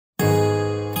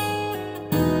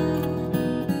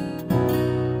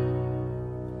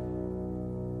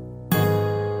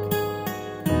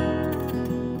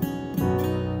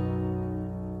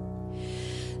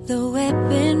The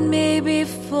weapon may be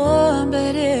formed,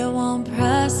 but it won't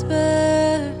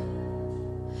prosper.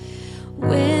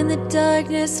 When the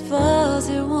darkness falls,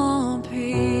 it won't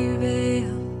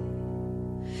prevail.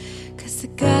 'Cause the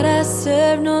God I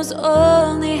serve knows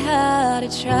only how to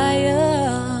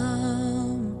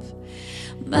triumph.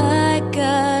 My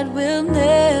God will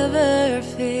never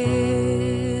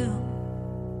fail.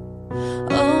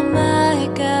 Oh, my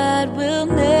God will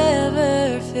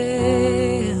never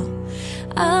fail.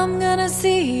 I'm gonna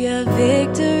see a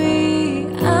victory.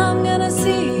 I'm gonna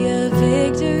see a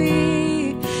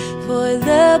victory. For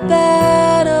the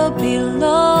battle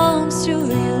belongs to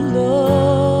you,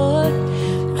 Lord.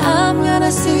 I'm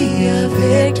gonna see a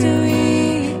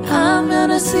victory. I'm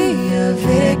gonna see a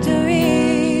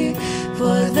victory.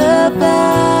 For the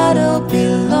battle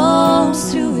belongs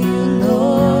to you,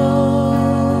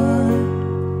 Lord.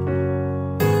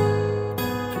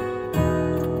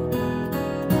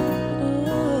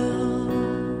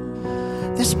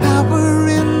 There's power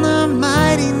in the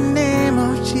mighty name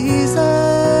of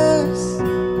Jesus.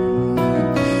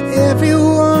 Every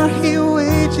war he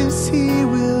wages, he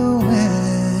will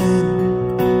win.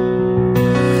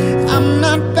 I'm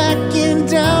not backing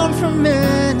down from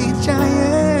any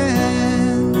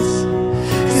giants,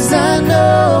 'cause I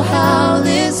know how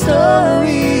this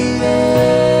story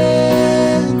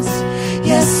ends.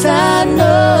 Yes, I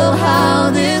know how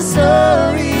this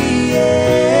story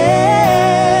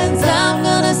ends. I'm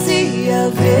gonna see a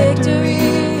victory.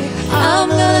 I'm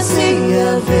gonna see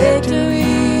a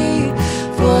victory.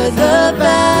 For the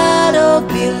battle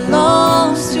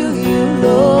belongs to you,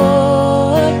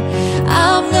 Lord.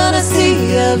 I'm gonna see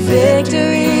a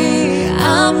victory.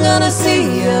 I'm gonna see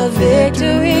a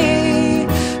victory.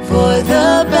 For the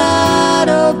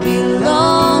battle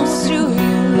belongs to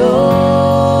you,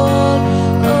 Lord.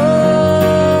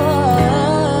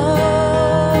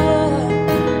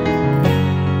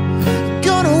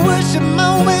 Gonna worship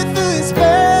my way through this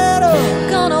battle.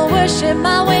 Gonna worship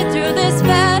my way through this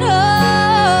battle.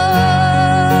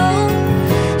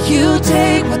 You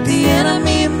take what the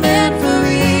enemy meant for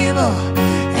evil,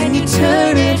 and you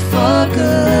turn it for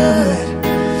good.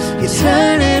 You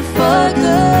turn it for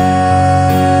good.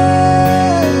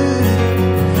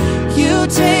 You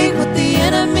take what the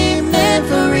enemy meant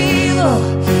for evil,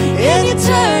 and you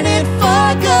turn it for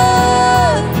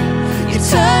good. You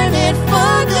turn it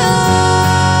for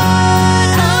good.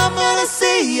 I'm gonna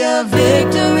see a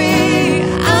victory.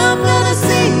 I'm gonna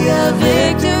see a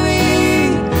victory.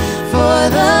 For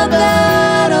the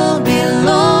battle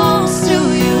belongs to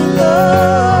you,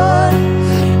 Lord.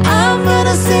 I'm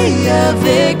gonna see a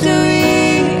victory.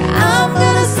 I'm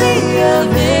gonna see a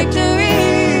victory.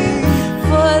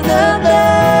 For the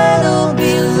battle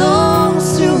belongs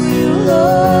to you,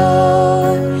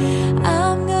 Lord.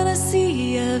 I'm gonna see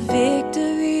a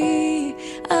victory.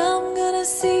 I'm gonna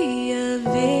see a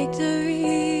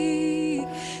victory.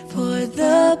 For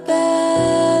the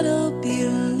battle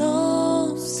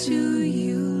belongs to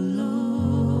you,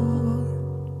 Lord.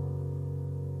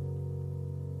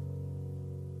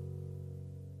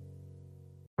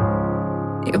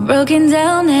 You're broken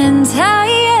down and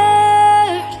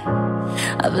tired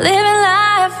of living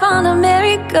life on a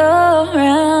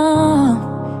merry-go-round.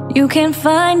 You can't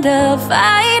find a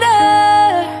fighter,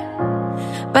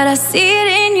 but I see it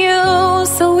in you,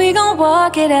 so we gon'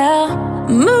 walk it out.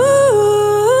 Move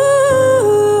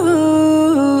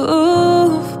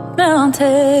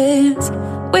mountains,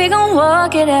 we gon'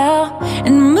 walk it out.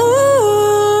 And move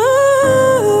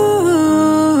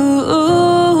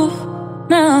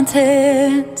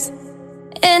mountains.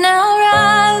 And I'll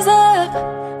rise up,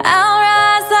 I'll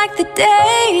rise like the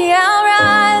day. I'll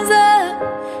rise up,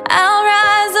 I'll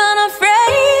rise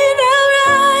unafraid. I'll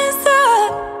rise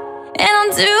up, and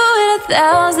I'll do it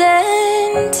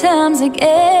 1,000 times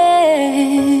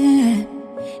again.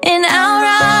 And I'll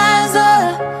rise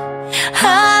up,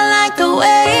 high like the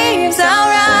waves. I'll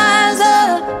rise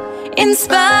up, in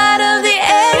spite of the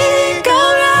ache.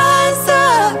 I'll rise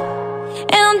up,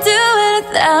 and I'll do it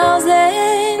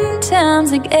 1,000 times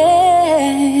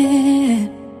again.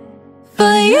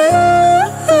 For you,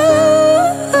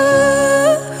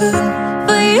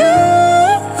 for you,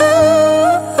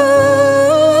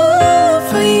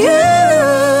 for you,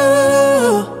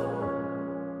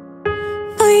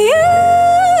 for you.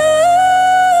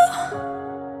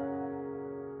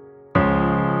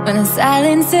 When the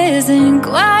silence isn't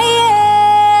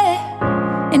quiet,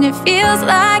 and it feels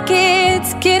like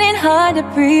it's getting hard to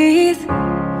breathe,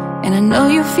 and I know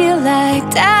you feel like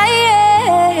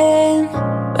dying,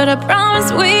 but I promise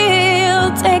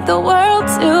we'll take the world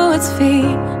to its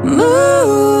feet. Move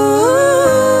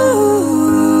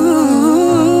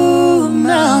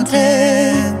mountains.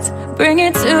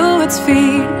 to its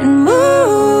feet and move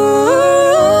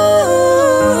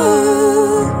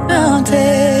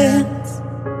mountains.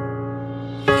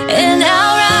 And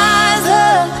I'll rise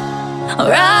up, I'll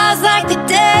rise like the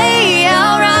day.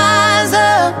 I'll rise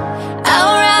up,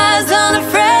 I'll rise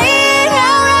unafraid.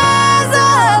 I'll rise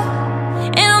up,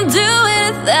 and I'll do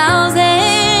it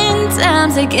 1,000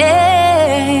 times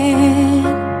again.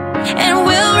 And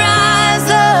we'll rise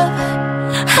up,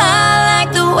 high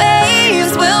like the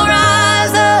waves. We'll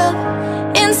rise up,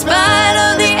 in spite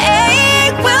of the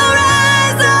ache. We'll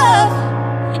rise up,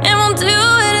 and we'll do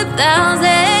it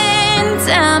 1,000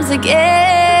 times again.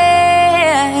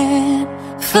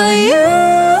 For you,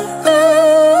 for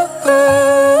you,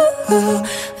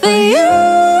 for you,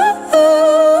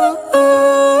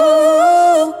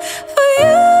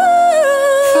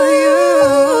 For you.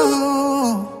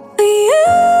 for you.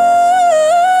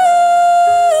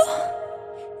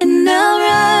 And I'll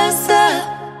rise up,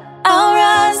 I'll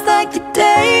rise like the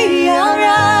day. I'll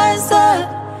rise up,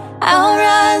 I'll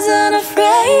rise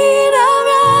unafraid. I'll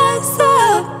rise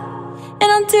up, and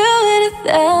I'll do it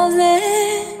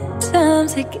 1,000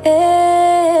 times again.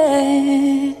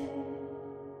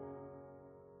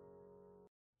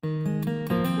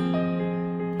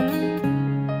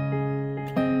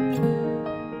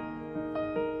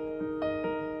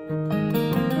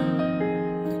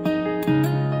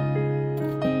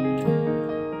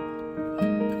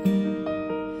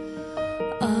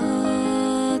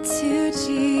 All to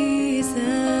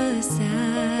Jesus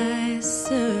I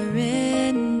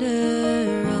surrender.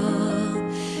 All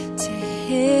to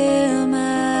Him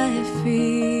I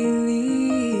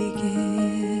freely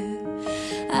give.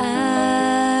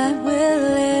 I will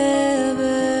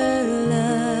ever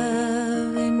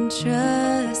love and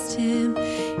trust Him.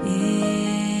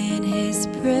 In His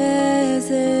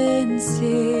presence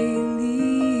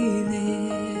daily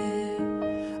live.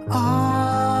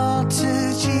 All to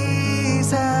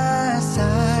Jesus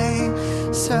I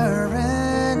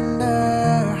surrender.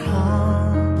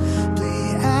 Humbly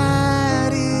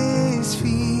at His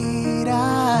feet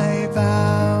I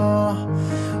bow.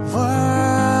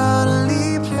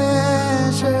 Worldly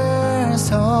pleasures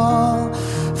all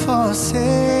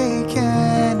forsaken,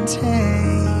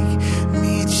 take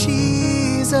me,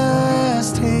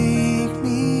 Jesus, take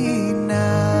me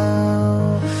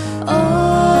now.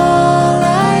 All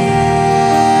I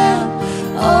am,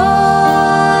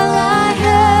 all I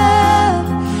have,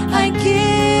 I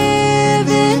give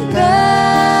it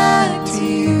back to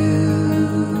you.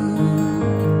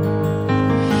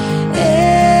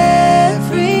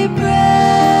 Every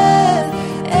breath,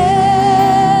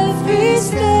 every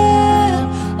step,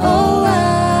 oh,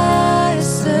 I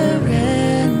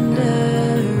surrender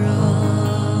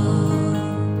all.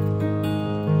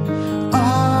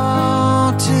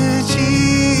 All to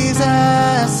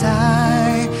Jesus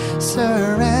I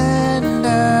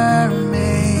surrender.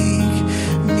 Make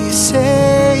me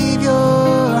Savior,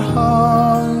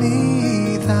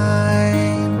 wholly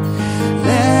thine.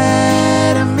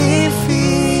 Let me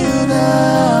feel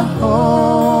the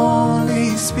Holy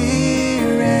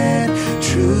Spirit.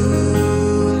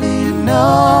 Truly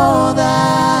know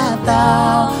that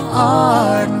thou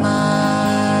art mine.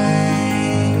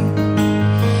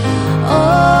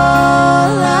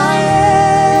 All I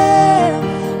am,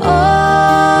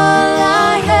 all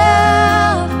I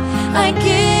have, I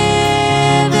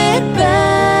give it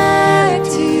back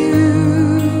to you.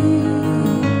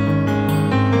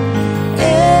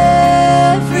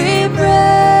 Every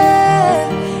breath,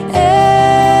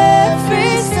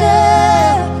 every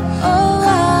step, oh,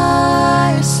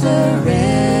 I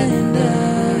surrender.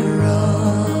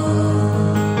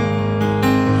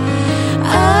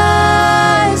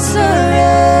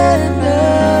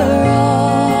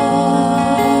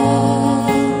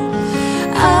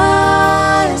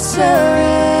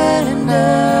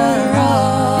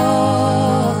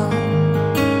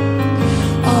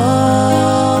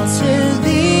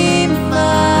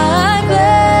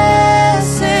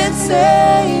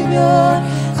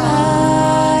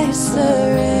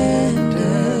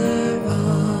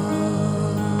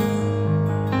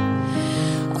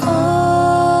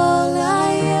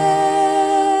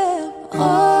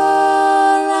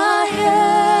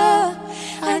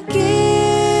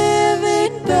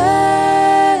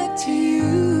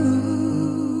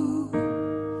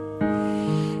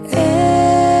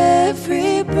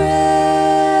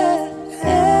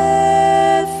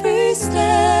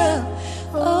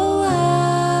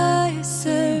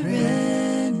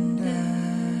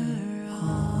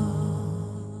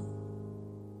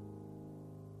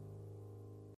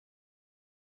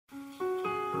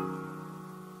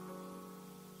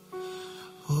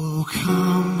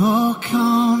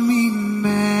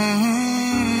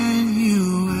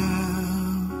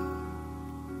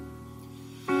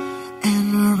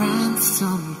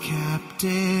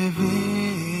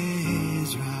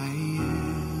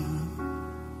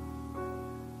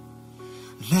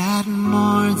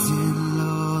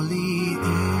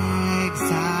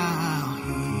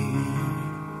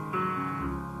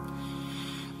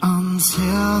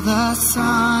 until the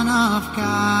Son of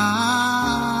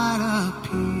God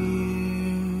appears.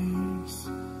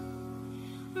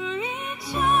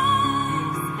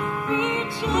 Rejoice,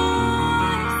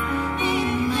 rejoice,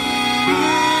 Emmanuel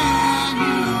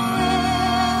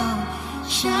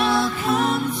shall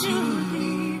come to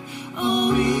thee, O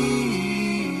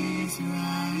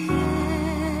Israel.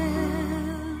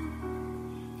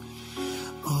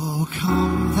 O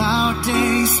come thou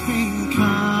day spring,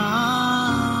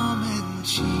 come and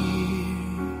cheer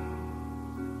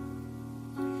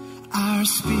our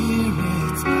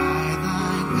spirits by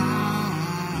thine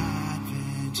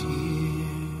advent here.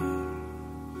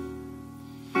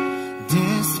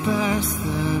 Disperse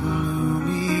the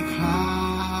gloomy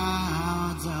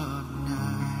clouds of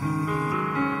night,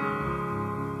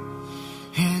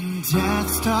 and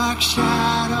death's dark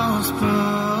shadows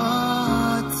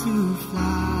put to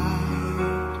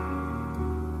flight.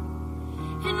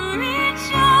 and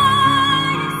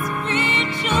rejoice,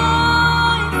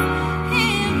 rejoice,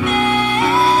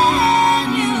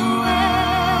 Emmanuel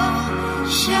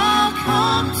shall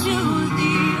come to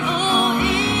thee, O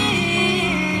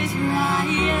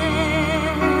Israel.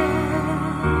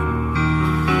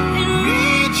 and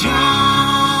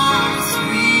Rejoice,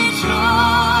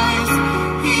 rejoice,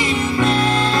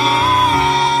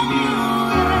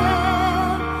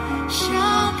 Emmanuel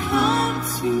shall come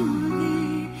to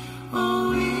thee, O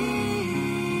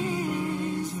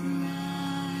Israel.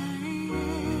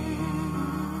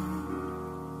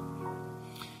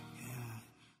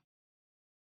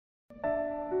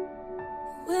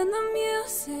 when the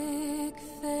music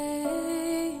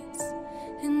fades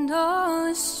and all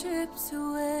is stripped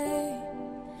away,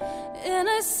 and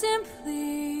I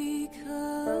simply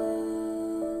come,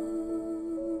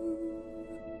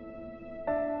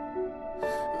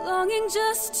 longing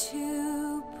just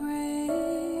to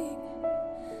bring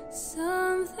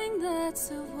something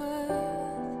that's of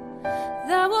worth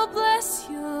that will bless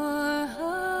your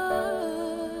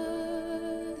heart.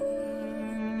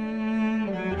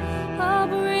 I'll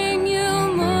bring you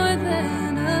more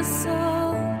than a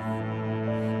song,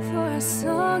 for a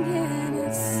song in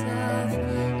itself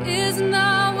is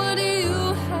not what you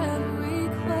have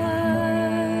required.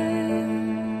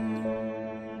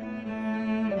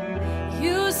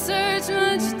 You search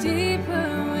much deeper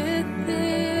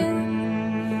within,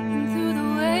 and through the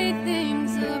way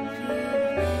things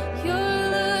appear, you're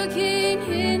looking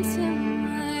into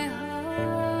my heart.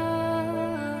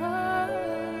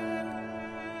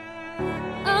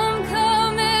 I'm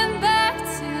coming back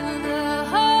to the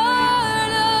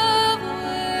heart of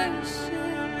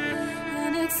worship,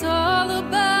 and it's all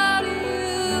about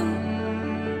you.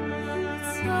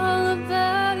 It's all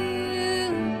about you,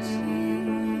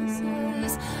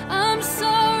 Jesus. I'm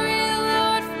sorry,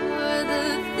 Lord, for the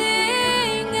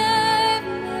thing I've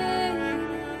made,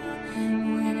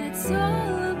 when it's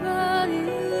all about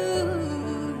you.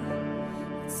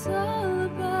 It's all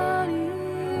about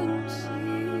you,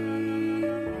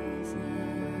 Jesus.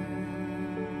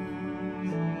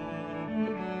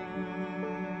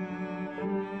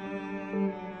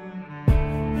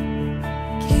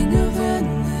 King of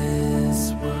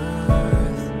endless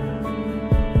worth,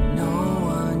 no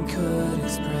one could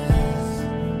express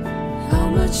how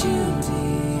much you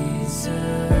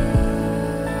deserve.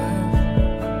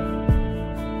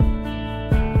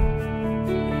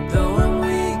 Though I'm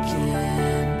weak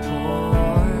and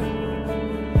poor,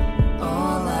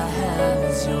 all I have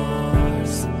is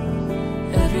yours,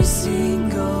 every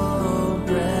single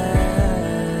breath.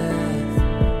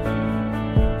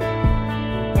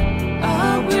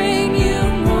 I'll bring you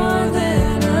more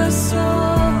than a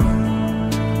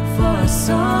song, for a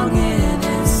song in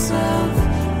itself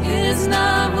is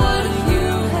not what you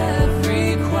have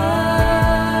required.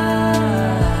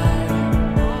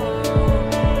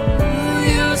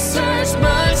 You search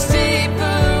much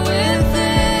deeper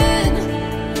within,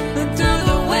 and through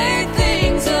the way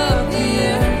things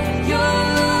appear, you're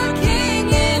looking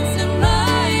into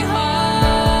my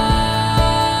heart.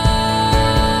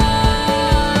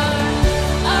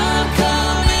 I'm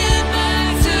coming back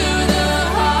to the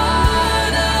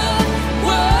heart of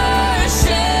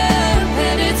worship,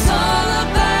 and it's all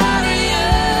about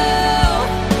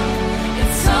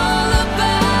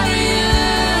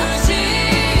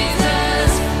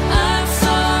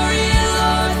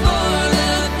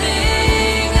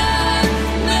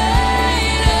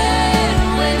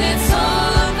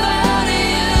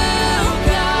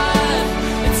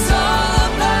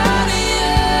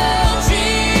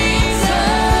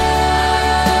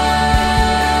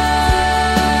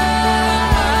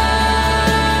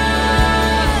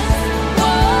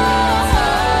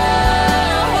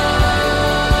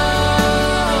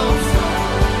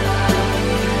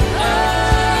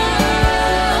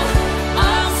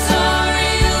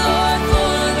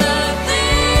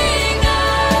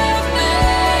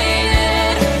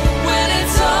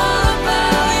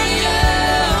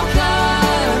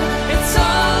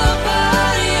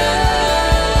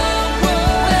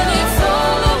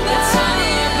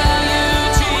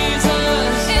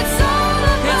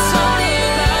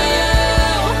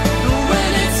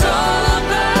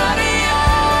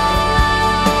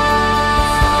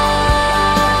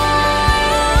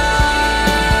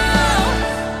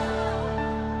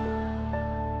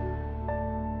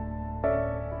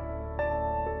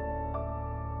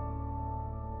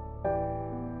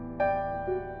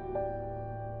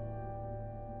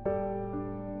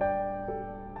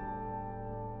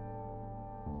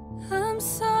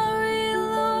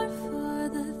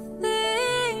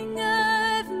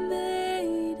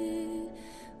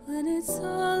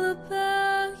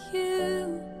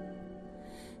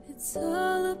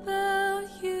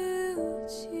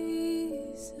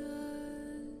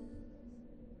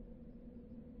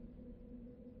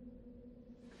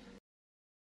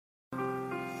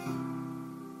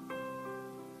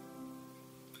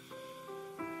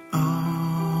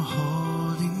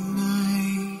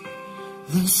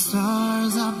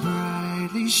stars are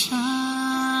brightly shining.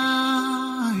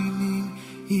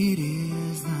 It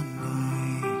is the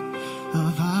night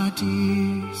of our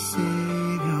dear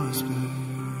Savior's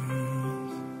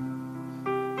birth.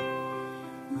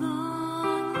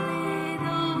 Long lay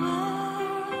the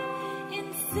world in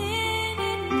sin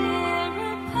and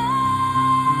error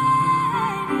pining,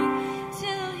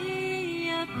 till He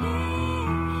appeared,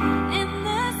 and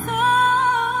the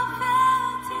soul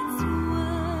felt its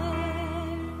worth.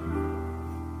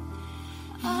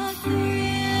 A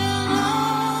thrill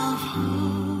of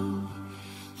hope,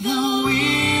 the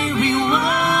weary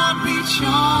world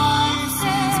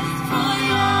rejoices, for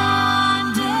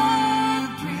yonder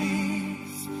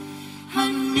breaks a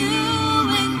new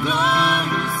and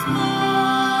glorious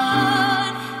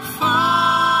morn. Fall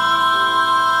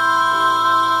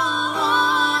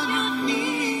on your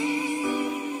knees,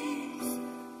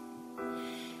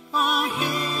 or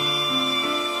hear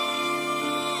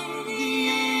the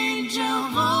angel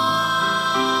voices.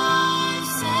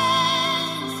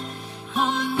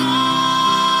 Oh, night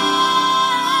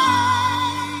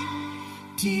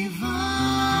divine,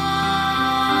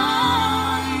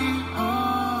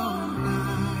 oh,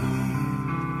 night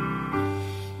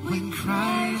when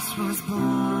Christ was born.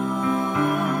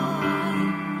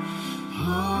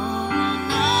 Oh,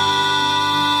 night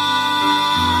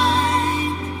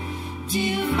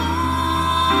divine,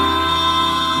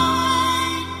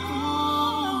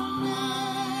 oh,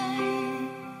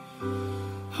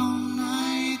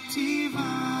 night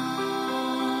divine.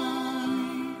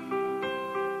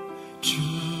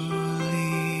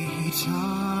 Truly He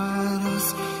taught us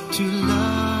to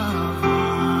love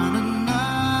one another.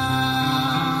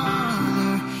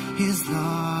 His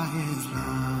law is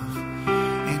love,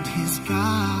 and His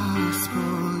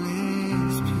gospel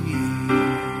is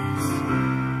peace.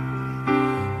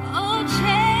 Oh,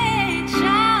 chain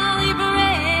shall He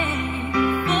break,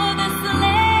 for the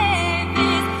slave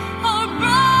is our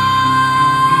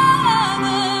brother,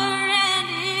 and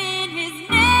in His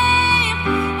name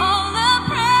all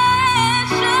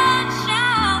oppression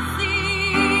shall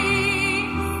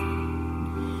cease.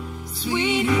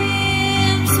 Sweet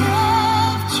hymns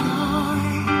of joy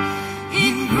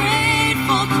in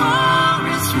grateful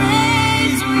chorus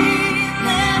raise we,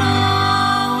 let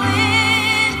all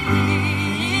within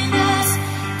us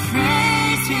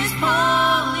praise His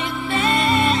holy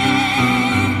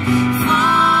name.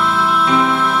 Fall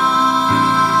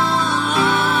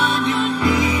on your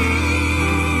knees,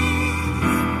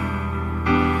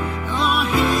 or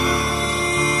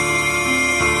hear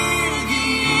the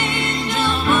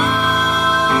angel voices.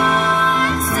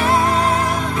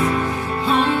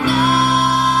 Oh, night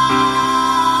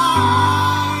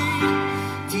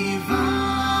divine,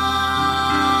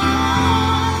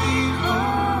 oh,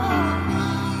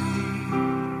 night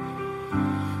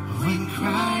when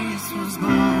Christ was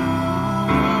born.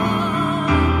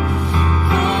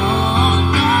 Oh,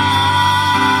 night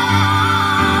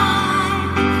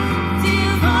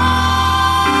divine,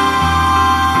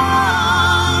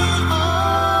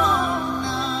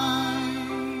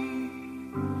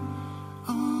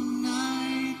 oh,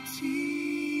 night divine.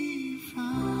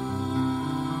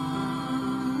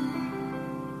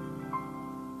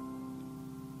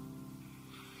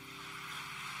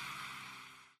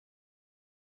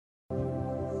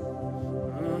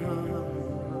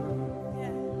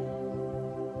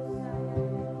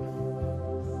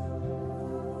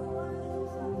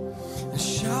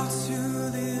 Shout to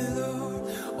the Lord,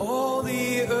 all the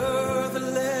earth,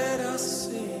 let us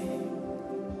sing.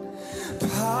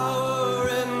 Power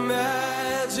and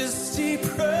majesty,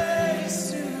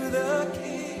 praise to the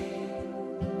King.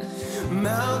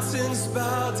 Mountains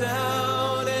bow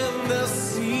down and the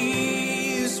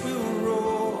seas will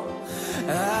roar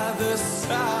at the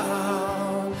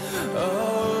sound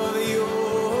of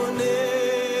your name.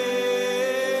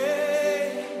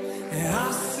 And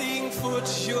I sing for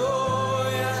joy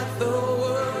at the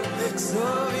works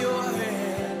of your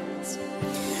hands.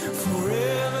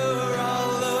 Forever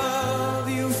I'll love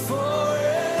you,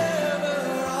 forever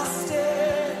I'll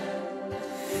stand.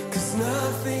 'Cause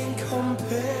nothing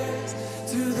compares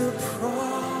to the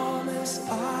promise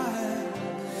I have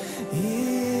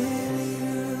in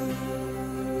you.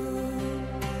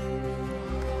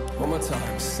 One more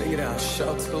time, sing it out,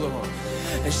 shout to the Lord.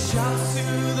 And shout to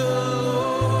the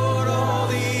Lord, all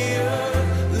the earth,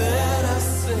 let us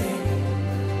sing.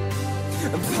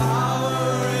 And power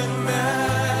and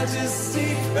majesty,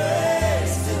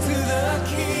 praise to the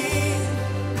King.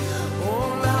 Oh,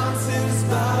 mountains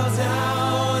bow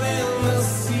down and the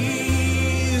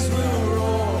seas will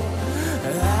roar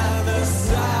at the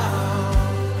sound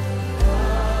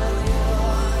of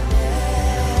your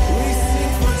name.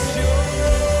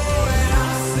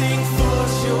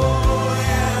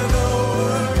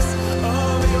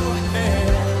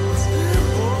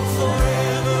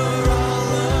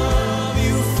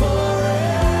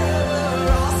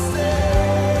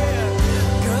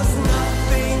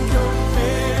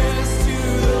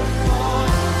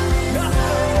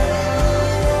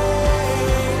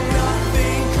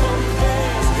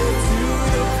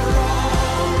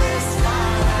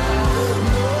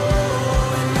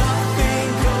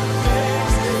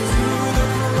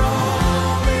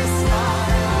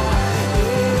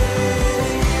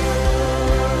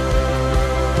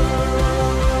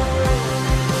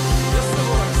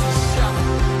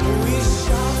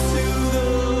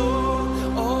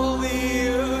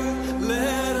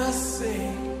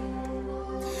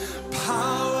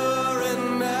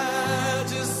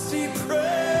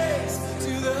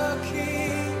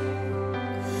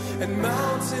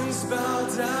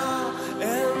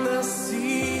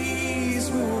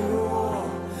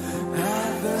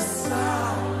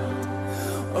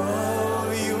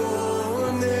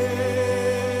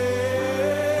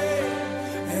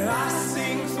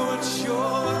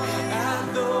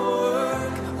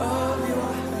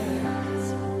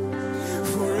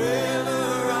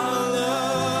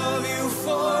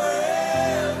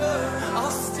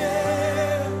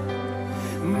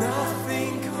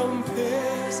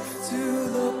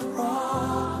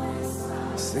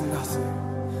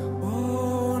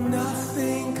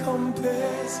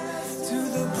 compares to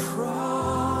the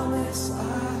promise I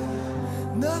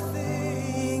have.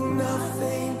 Nothing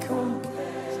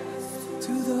compares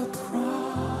to the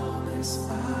promise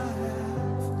I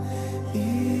have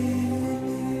in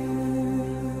you.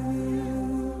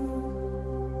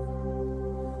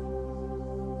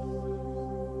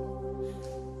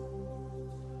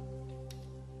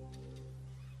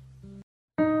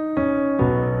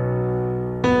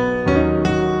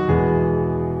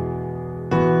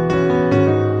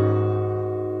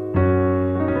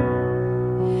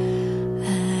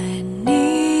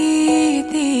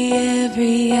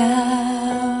 Every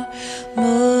hour,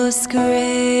 most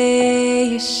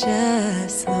gracious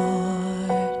Lord,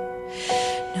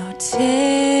 no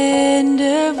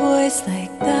tender voice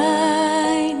like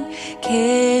thine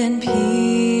can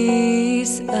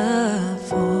peace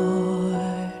afford.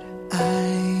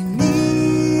 I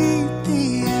need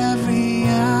thee every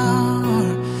hour,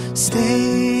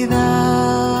 stay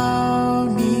thou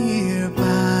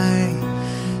nearby.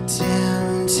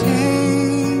 Temptations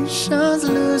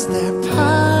lose their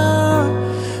power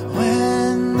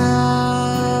when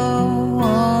thou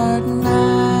art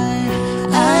nigh.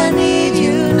 I need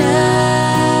you now.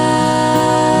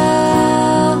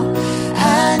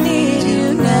 I need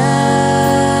you now.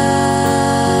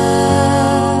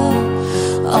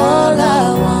 All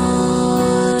I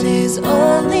want is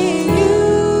only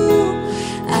you.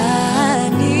 I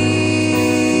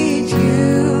need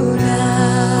you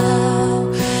now.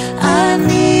 I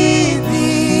need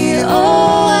thee,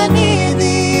 oh, I need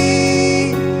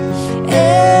thee.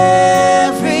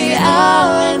 Every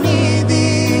hour I need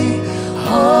thee.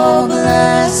 Oh,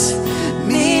 bless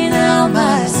me now,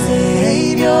 my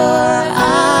Savior.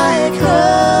 I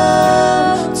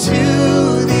come to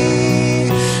thee.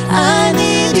 I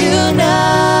need you now.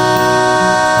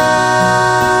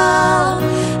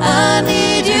 I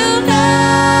need you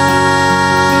now.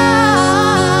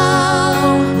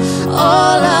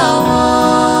 All I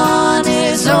want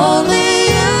is only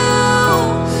you.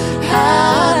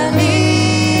 I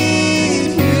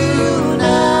need you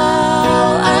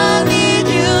now. I need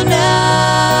you now.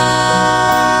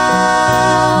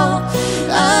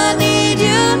 I need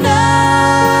you now.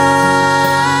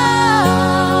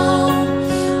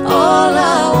 All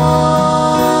I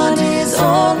want is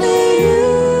only you.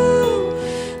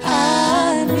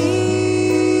 I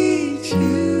need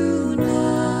you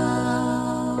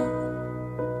now.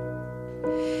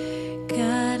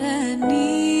 God, I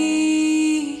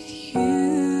need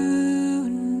you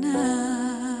now.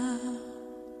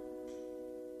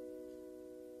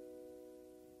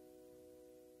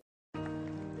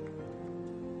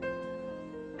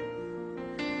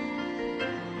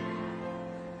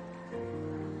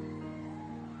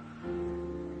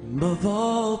 Above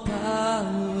all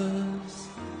powers,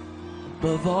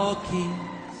 above all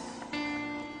kings,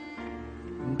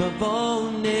 above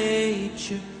all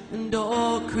nature and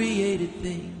all created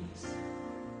things,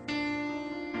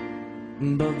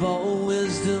 above all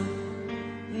wisdom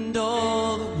and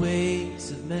all the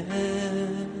ways of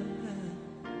man.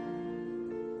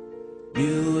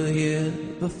 You were here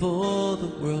before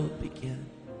the world began.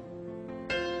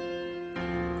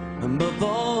 Above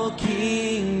all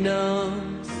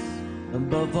kingdoms,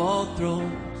 above all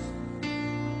thrones,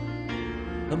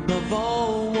 above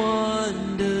all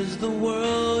wonders the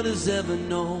world has ever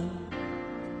known,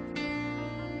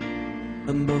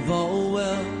 above all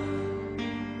wealth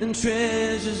and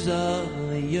treasures of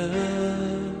the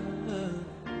earth,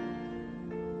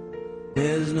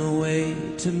 there's no way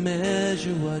to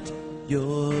measure what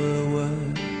you're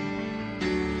worth.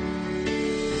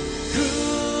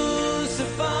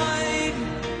 Crucified,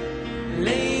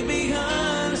 laid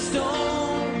behind a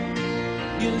stone,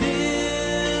 you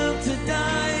live to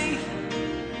die,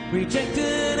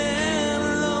 rejected and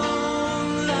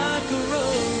alone, like a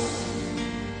rose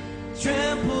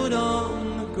trampled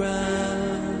on the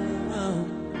ground.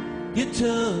 You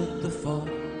took the fall,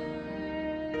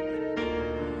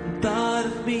 thought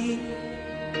of me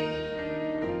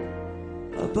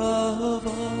above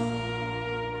all.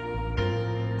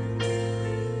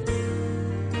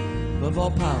 Above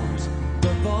all powers,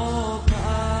 above all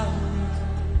powers,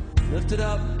 lift it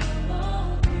up.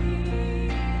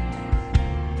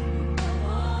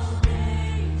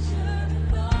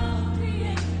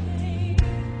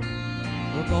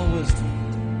 Above all wisdom.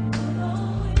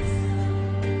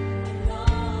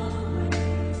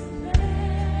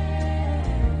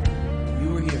 You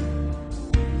were here.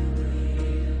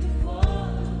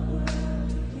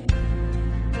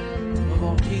 Above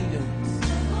all kingdoms.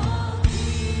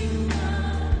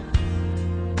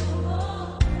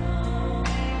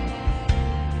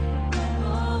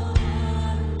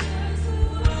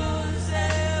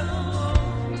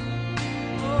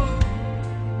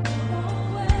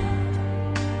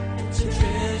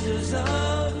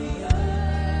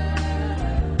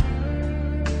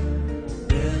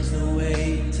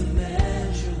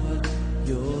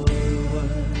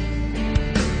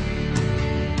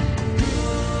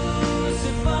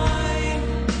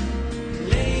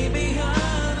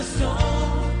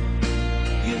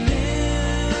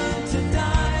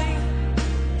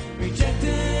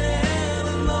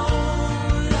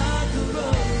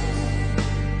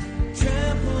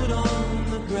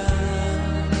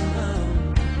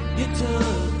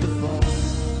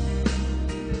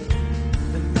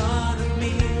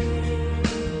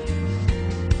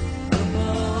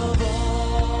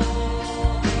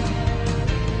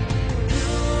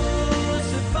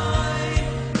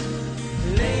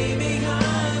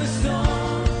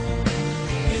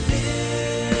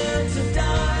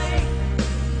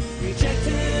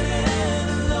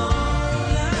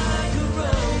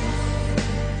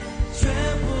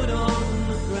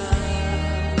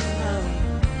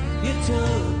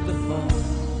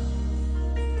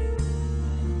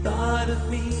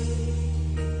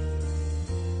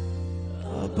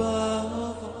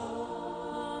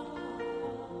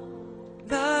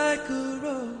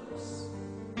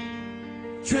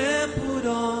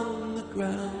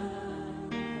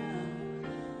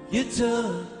 You took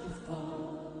the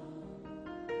fall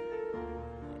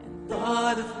and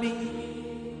thought of me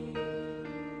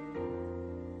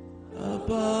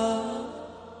above.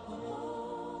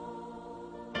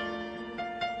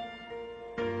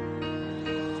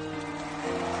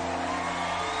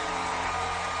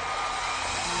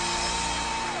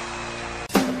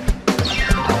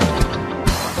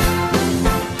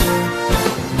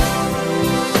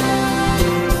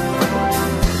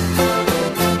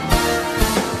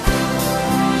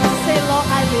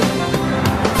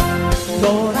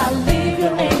 Lord, I leave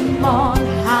your name on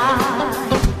high.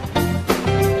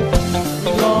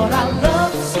 Lord, I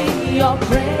love to sing your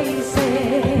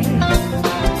praises.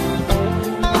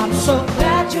 I'm so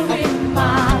glad you're in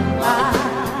my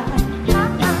life.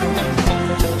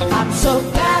 I'm so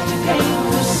glad you came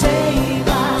to save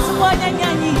us. Semuanya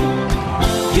nyanyi.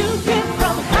 You came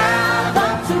from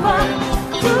heaven to earth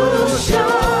to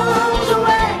show the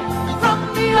way from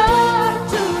the earth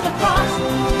to the cross.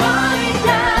 My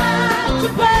dad to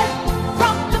pay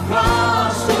from the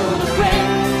cross to the grave,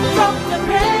 from the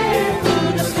grave to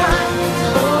the sky.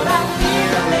 Lord, I hear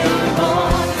your name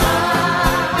on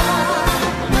high.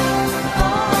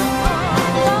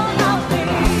 Lord, I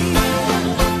live.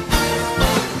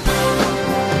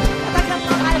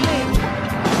 Katakan I live.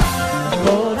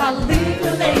 Lord, I leave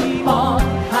your name on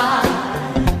high.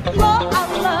 Lord,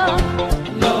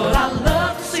 I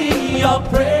love to sing your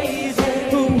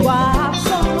praises. Ooh, I'm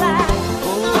so glad.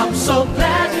 I'm so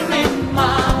glad you're in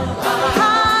my life.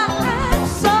 I'm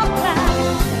so glad.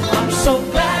 I'm so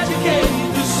glad you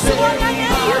came to save me.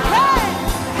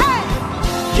 Hey,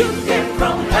 you came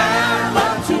from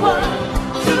heaven to earth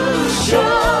to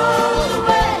show the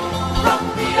way from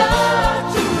the earth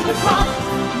to the cross.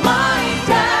 My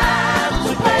dad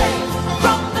to pay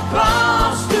from the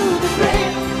cross to the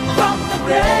grave, from the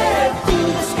grave to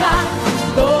the sky.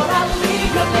 Lord, I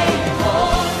leave your name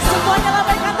on high. Semuanya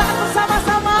lambaikan tangan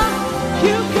bersama-sama.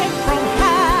 You came from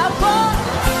heaven.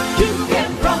 You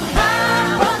came from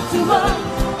heaven to earth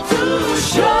to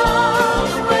show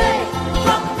the way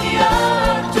from the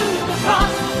earth to the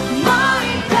cross. My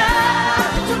dad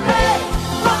to pay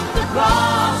from the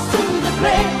cross to the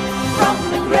grave, from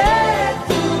the grave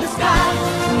to the sky.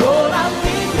 Lord, I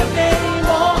leave your name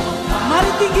on high.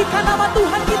 Mari tinggikan nama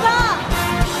Tuhan kita.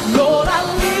 Lord, I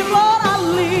live, Lord, I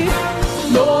live.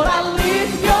 Lord, I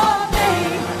live your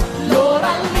name. Lord,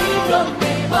 I live your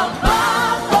name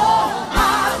above all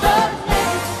other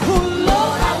names. Oh,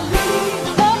 Lord, I live,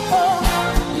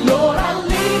 Lord, I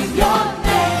live your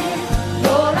name.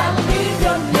 Lord, I live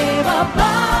your name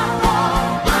above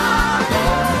all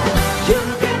other. You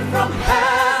came from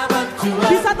heaven to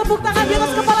earth. Bisa tepuk tangan di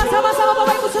atas kepala sama-sama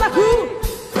Bapak Ibu Saudaraku.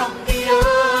 From the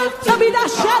earth to lebih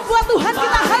dahsyat buat Tuhan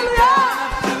kita, haleluya.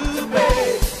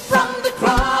 From the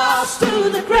cross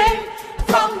to the grave,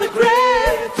 from the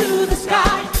grave to the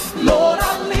sky, Lord,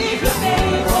 I leave your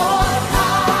name on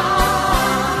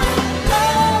high.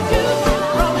 Lord, you came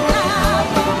from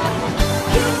heaven,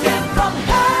 you came from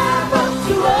heaven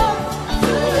to earth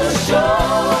to show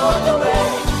the way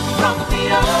from the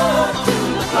earth to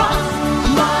the cross.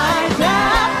 My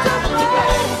dad took the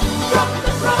grave from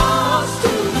the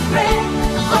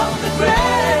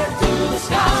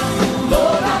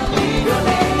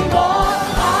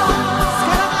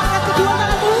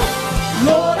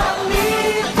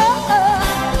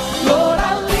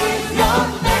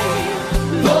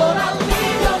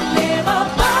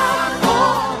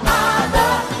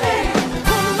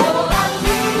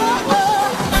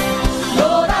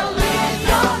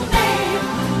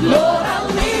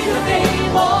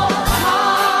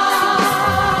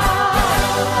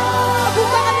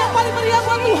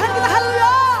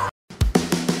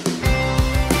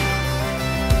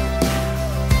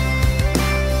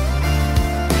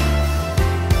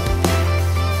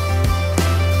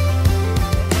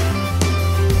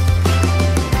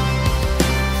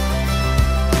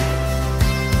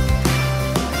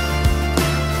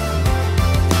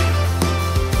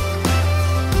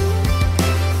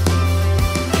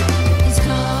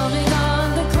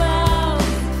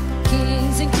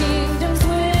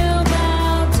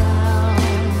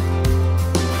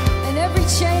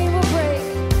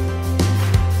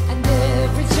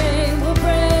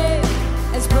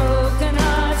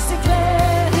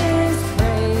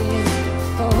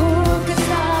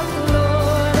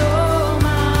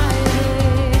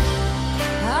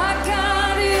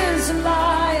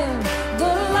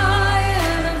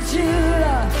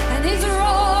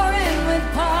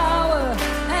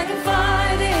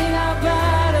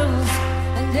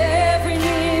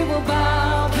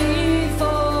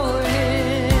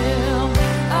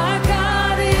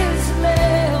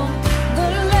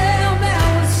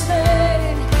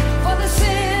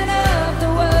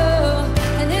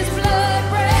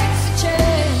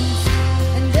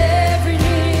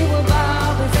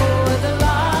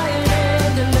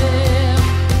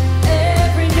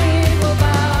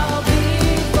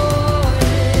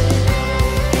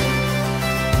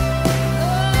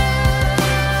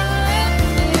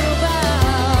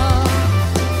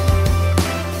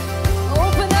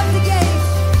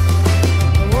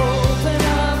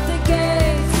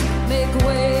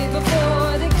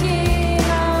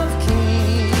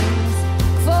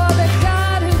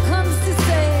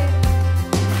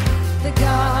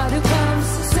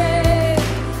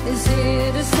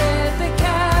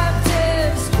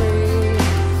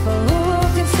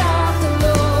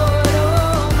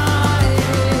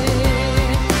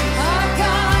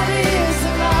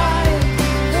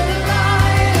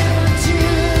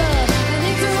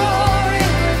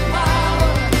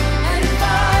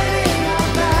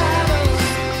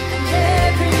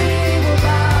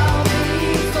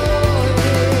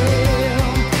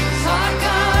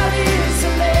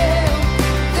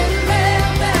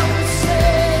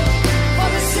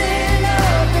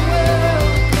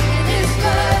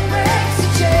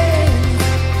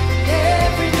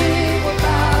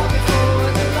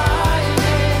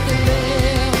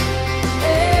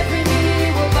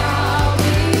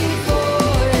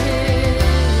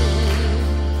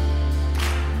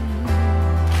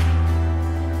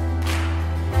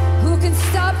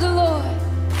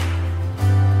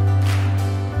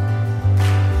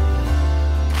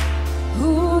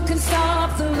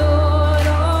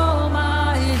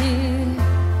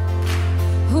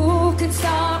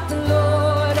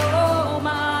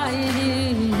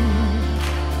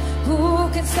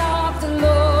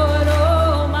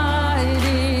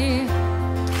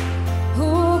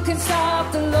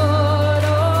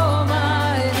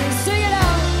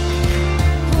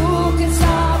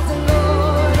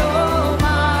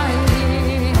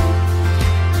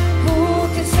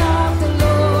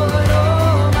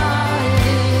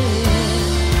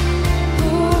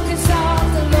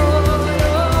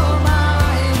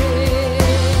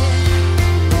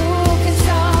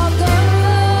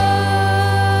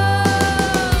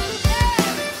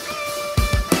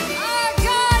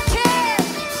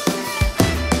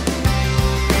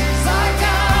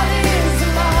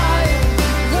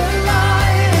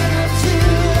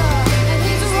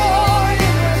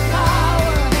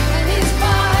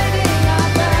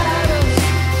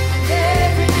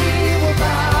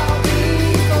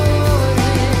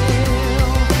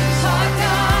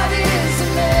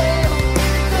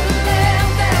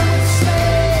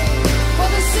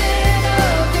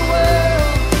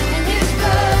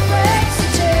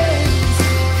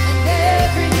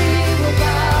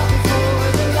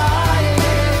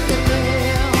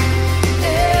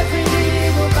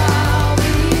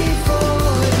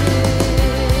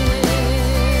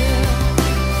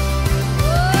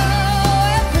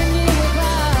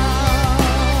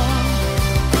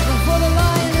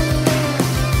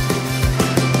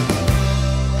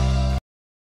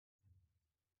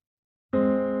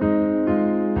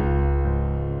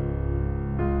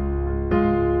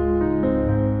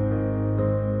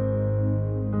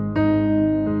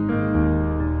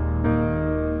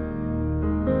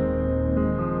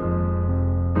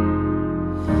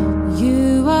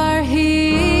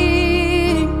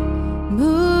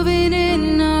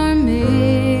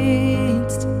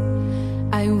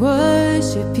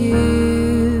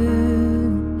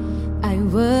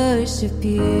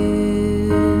you.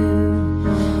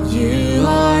 You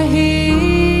are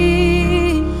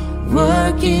here,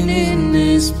 working in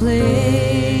this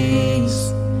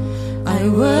place. I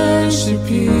worship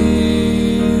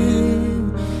you,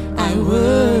 I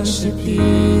worship you.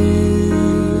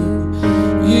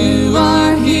 You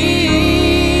are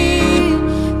here,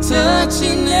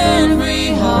 touching every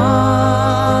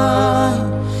heart.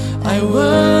 I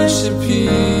worship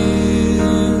you,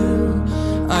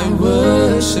 I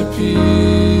worship you.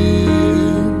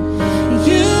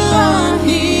 You are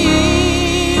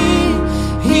here,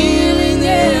 healing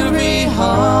every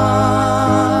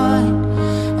heart.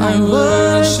 I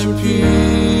worship you,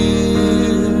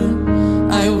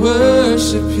 I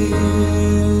worship you.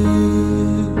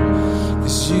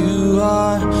 'Cause you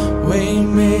are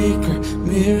waymaker,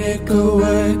 miracle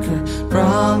worker,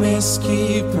 promise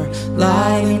keeper,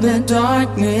 light in the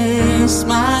darkness.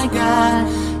 My God,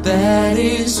 that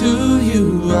is who you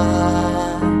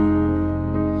are.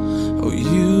 Oh,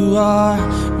 you are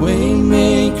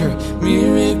waymaker,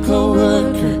 miracle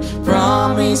worker,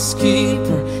 promise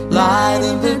keeper, light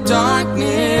in the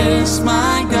darkness.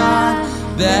 My God,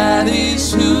 that is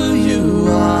who you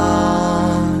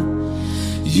are.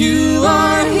 You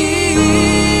are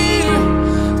here,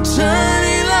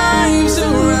 turning lives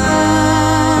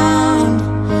around.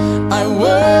 I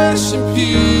worship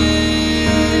you,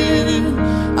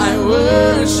 I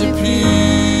worship you.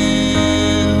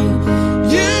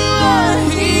 You are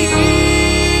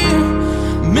here,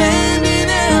 mending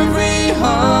every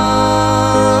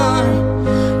heart.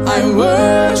 I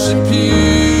worship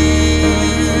you,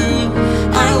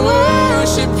 I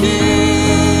worship you.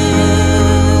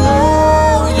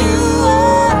 Oh, you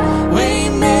are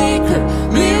waymaker,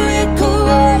 miracle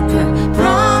worker,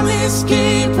 promise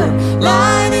keeper,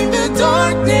 light in the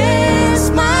darkness.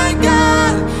 My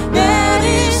God, that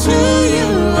is who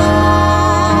you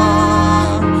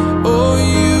are. Oh,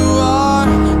 you are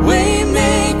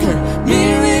waymaker,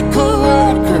 miracle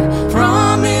worker,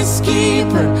 promise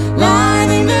keeper, light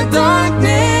in the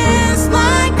darkness.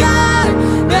 My God,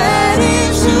 that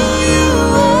is who you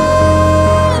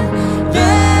are.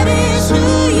 That is who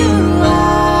you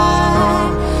are.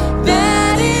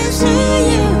 That is who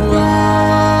you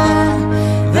are.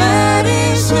 That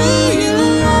is who you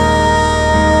are.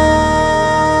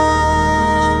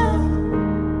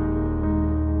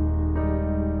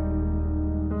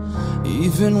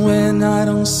 Even when I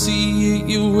don't see it,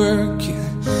 you're working.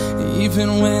 Even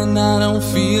when I don't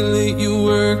feel it, you're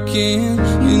working.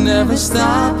 You never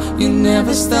stop, you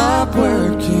never stop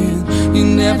working. You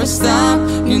never stop,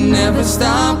 you never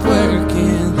stop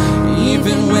working.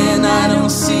 Even when I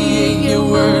don't see it, you're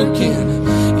working.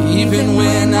 Even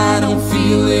when I don't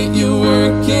feel it, you're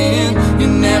working. You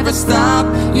never stop,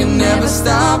 you never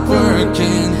stop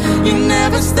working. You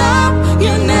never stop,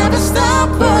 you never stop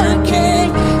working.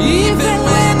 Even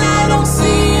when I don't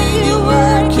see it, you're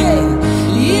working.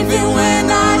 Even when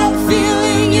I don't feel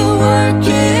it, you're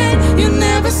working. You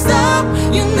never stop,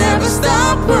 you never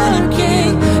stop working.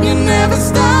 You never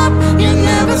stop, you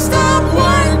never stop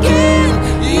working.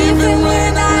 Even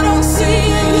when I don't see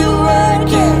it, you're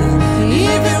working.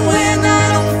 Even when I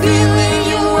don't feel it,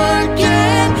 you're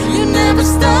working. You never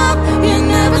stop, you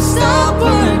never stop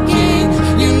working.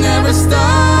 You never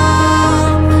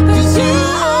stop. 'Cause you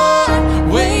are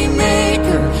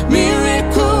waymaker,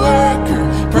 miracle worker,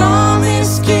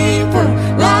 promise keeper,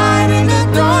 light in the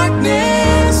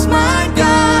darkness. My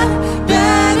God,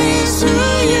 that is who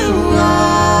you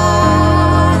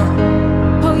are.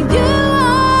 Oh, you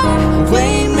are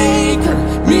Waymaker,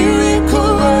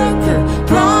 miracle worker,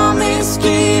 promise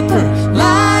keeper,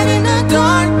 light in the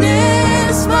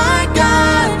darkness. My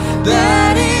God,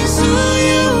 that is who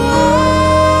you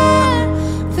are.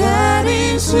 That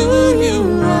is who you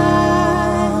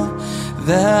are.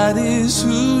 That is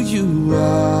who you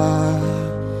are.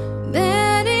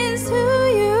 That is who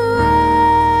you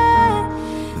are.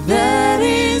 That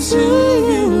is who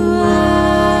you are.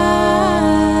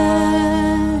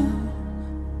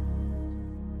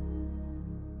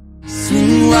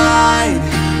 Sing wide,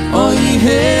 all ye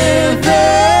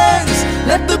heavens,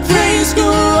 let the praise go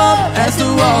up as the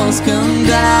walls come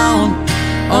down.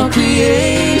 All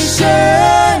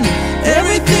creation,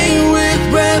 everything with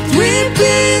breath,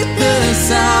 repeat the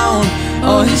sound.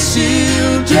 All his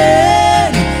children,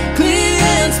 clean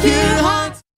hands, pure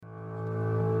hearts.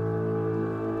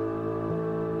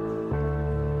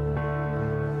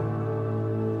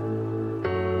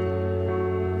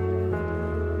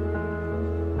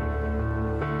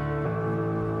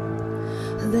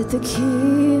 Let the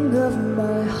king of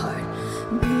my heart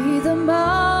be the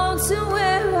mountain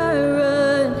where I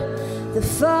run, the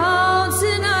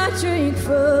fountain I drink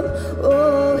from.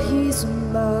 Oh, he's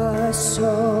my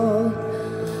song.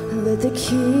 Let the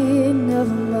King of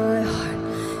my heart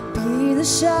be the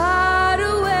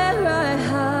shadow where I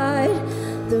hide,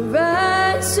 the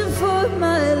ransom for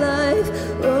my life.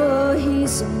 Oh,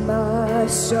 he's my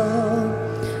song.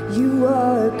 You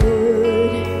are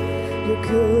good, you're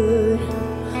good.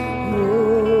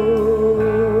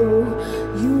 Oh,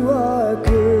 you are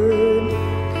good,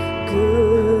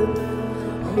 good.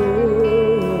 Oh,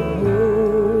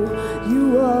 you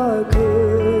are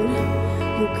good,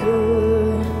 you're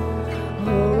good.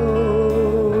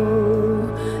 Oh,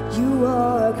 you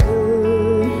are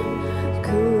good,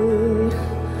 good.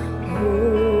 Oh,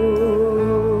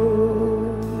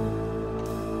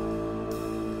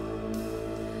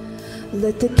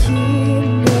 let the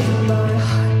King of my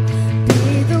heart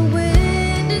be the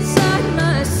wind inside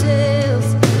my sails,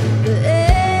 the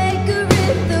anchor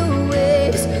in the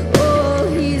waves. Oh,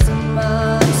 he's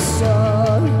my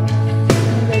song.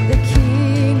 Let the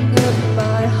King of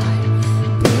my heart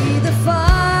be the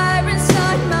fire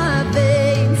inside my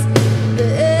veins, the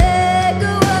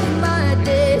echo of my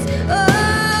days.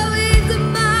 Oh, he's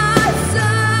my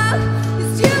song.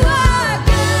 'Cause you are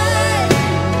good,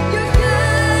 you're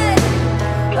good.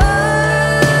 Oh,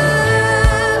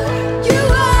 you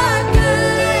are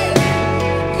good,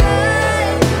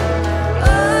 good.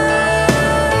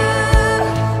 Oh,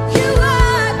 you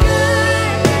are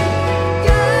good,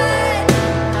 good.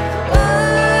 Oh,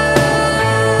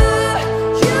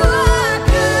 you are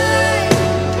good,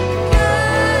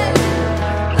 good.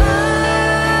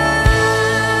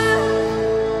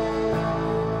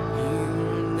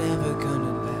 You're never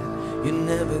gonna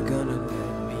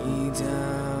let me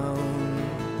down.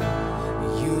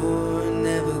 You're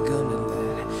never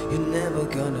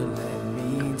gonna let me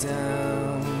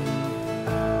down.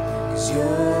 'Cause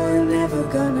you're never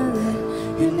gonna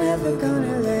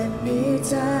let me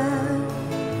down.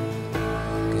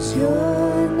 'Cause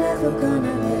you're never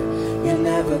gonna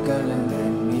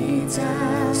let me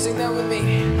down. Sing that with me.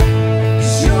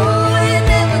 'Cause you're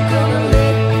never gonna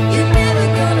let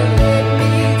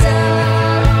me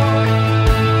down.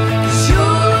 'Cause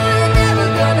you're never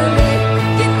gonna let me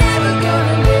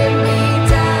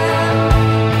down.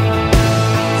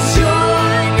 'Cause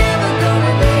you're never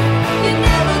gonna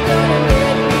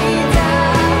let me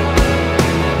down.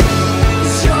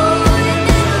 'Cause you're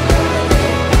never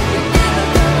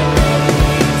gonna let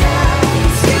me down.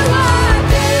 'Cause you are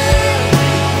good,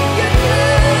 you're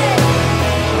good.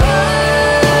 Oh,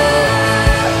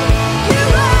 you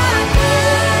are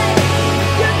good,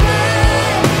 you're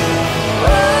good. Oh,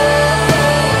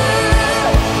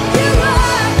 you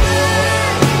are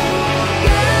good,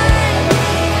 good.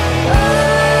 Oh,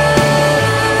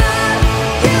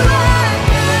 you are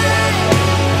good,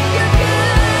 you're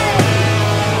good.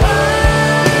 Oh,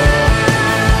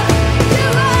 you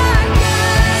are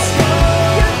good,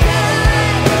 you're good.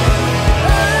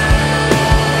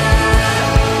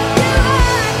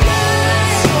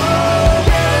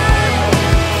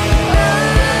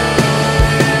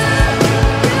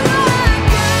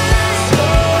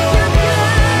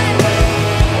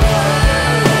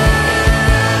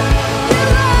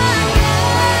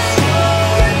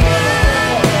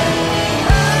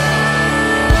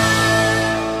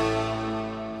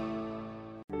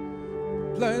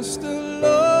 Bless the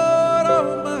Lord,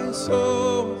 oh my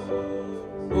soul,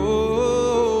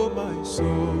 oh my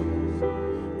soul.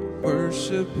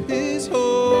 Worship His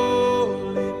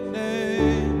holy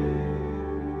name.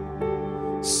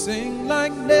 Sing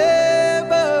like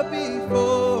never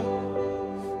before,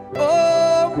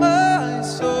 oh my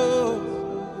soul.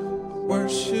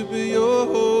 Worship Your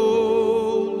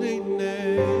holy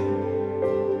name.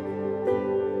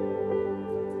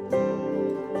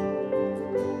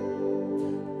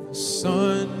 The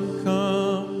sun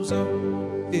comes up,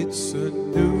 it's a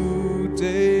new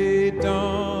day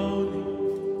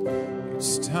dawning.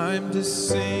 It's time to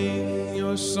sing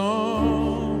Your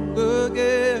song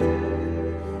again.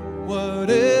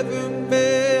 Whatever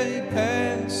may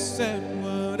pass and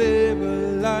whatever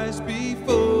lies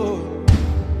before,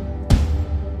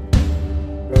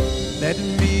 let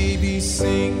me be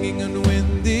singing, and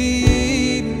when the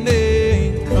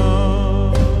evening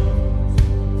comes,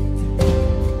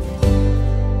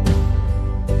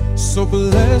 so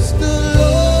bless the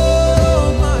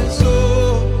Lord, my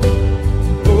soul,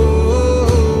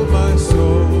 oh my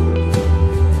soul.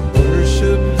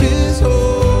 Worship His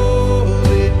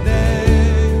holy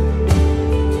name.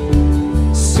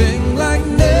 Sing like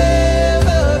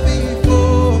never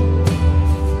before,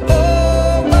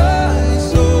 oh my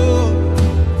soul.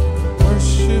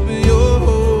 Worship Your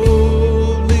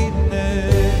holy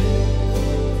name.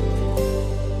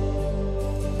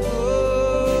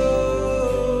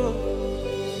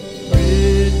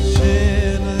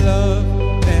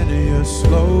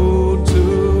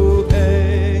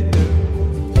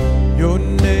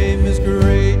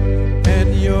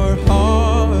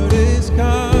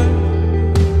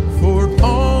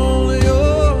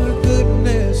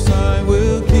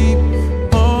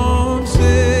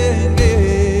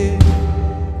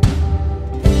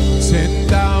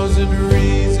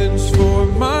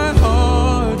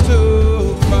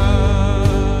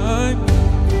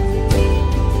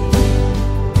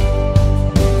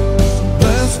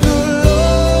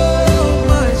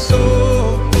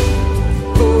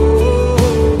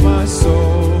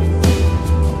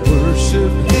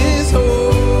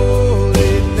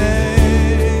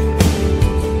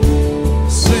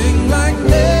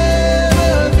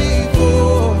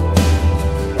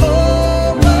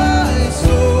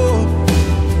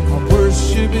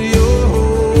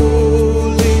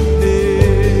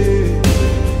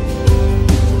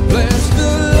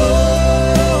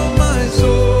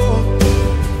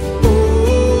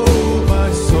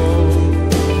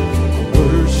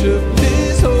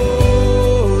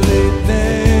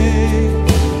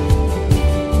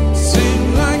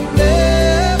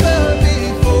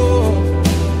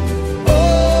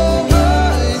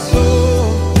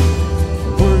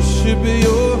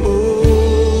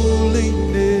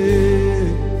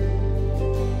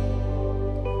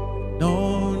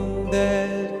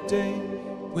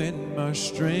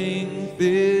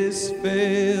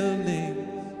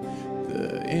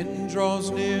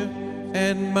 draws near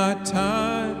and my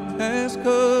time has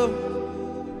come,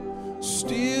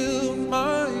 still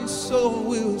my soul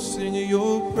will sing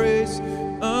your praise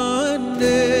unending.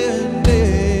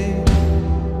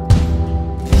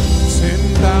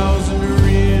 10,000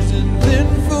 years and then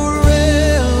forevermore.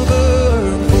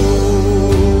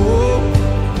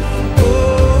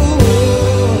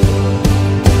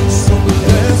 So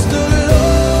bless the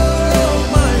Lord, oh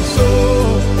my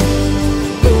soul,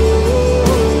 oh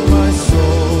my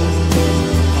soul.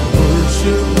 I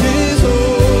worship His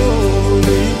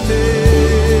holy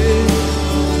name.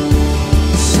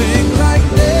 Sing like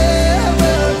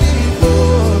never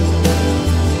before,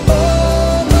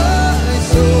 oh my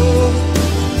soul.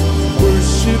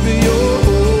 Worship Your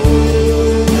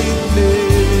holy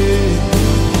name.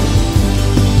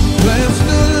 Bless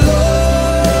the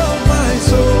Lord, my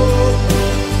soul,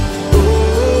 oh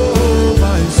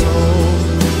my soul.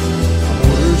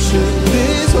 Worship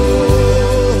His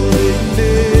holy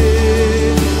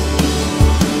name.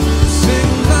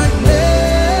 Sing like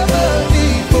never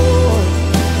before,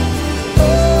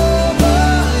 oh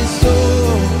my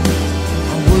soul.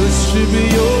 I worship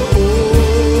Your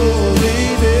holy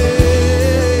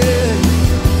name.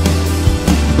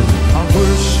 I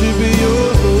worship Your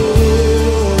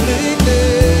holy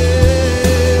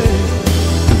name.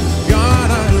 God,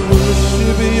 I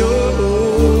worship Your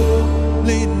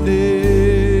holy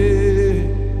name.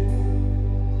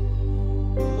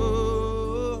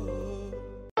 Oh.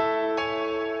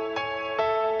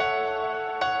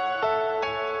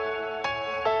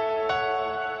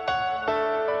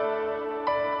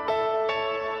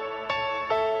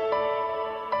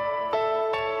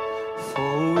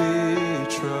 For we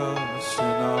trust in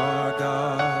our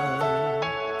God,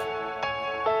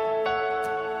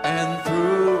 and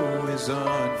through His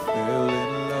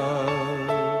unfailing love,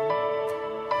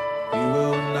 we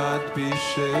will not be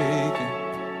shaken.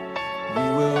 We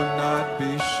will not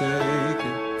be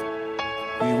shaken.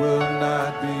 We will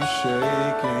not be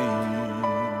shaken.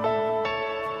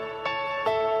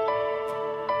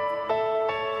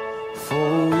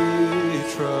 For we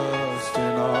trust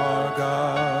in our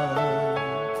God,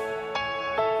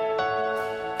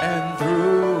 and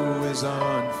through His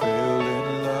unfailing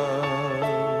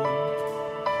love,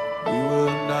 we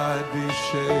will not be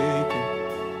shaken.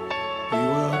 We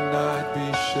will not be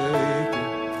shaken.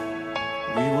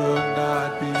 We will not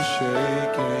be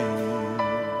shaken.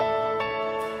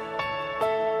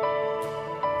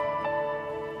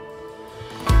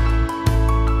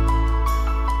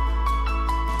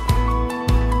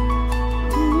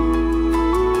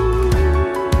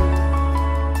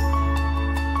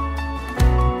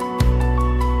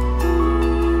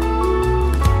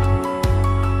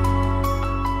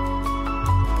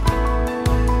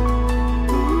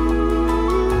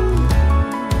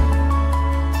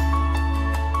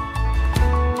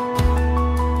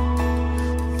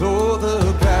 Though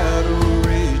the battle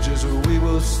rages, we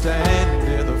will stand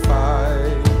in the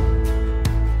fight.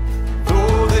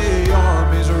 Though the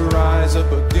armies rise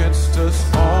up against us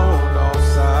on all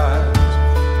sides,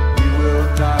 we will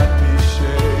not be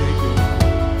shaken.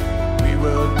 We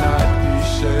will not be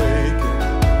shaken.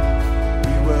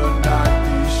 We will not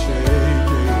be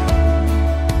shaken.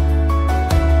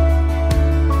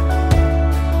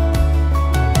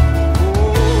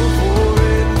 Oh, for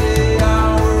in the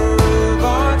hour of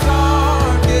our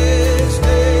darkest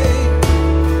day,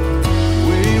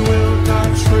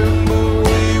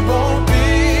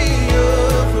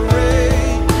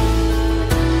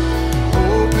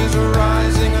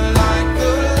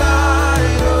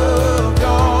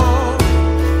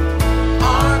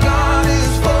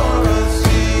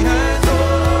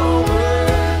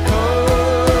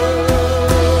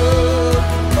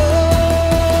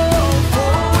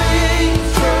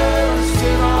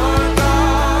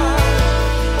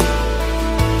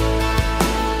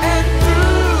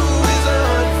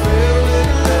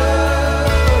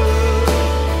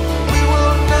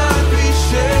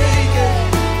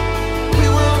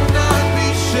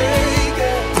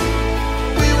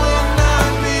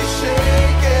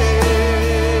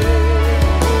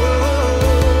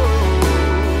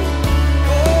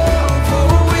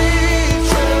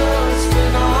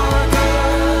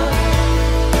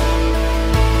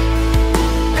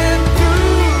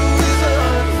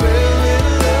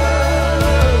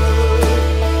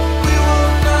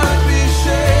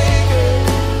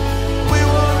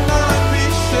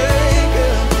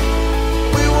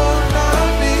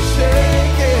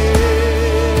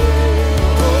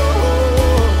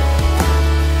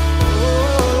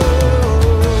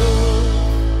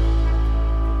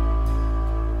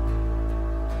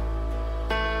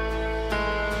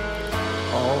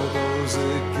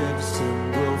 against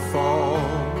him will fall,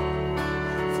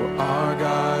 for our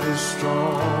God is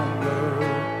stronger.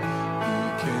 He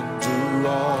can do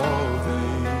all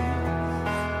things.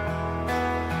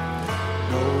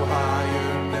 No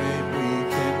higher name we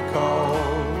can call,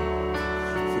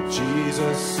 for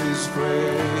Jesus is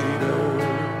greater.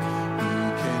 He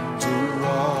can do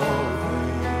all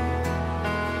things.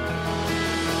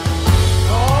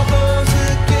 All those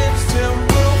against him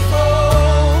will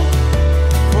fall,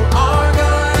 for our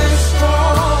God is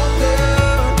stronger.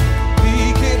 He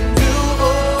can do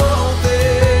all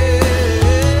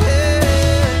things.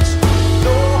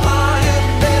 No higher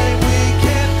name we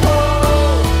can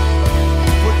call,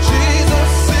 for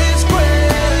Jesus is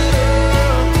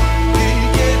greater. He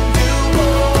can do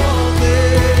all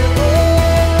things.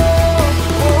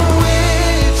 Oh, we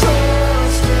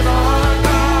trust in our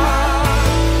God,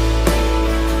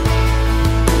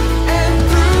 and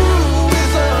through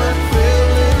his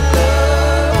unfailing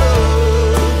love,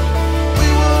 we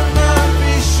will not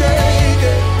be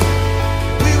shaken.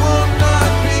 We will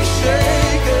not be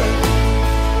shaken.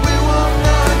 We will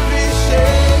not be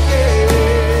shaken.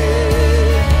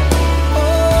 Oh,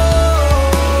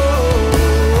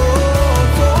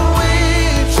 for we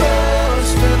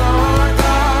trust in our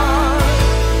God,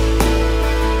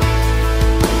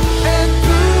 and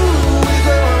through his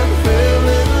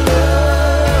unfailing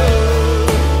love,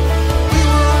 we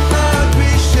will not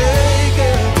be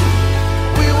shaken.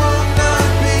 We will not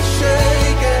be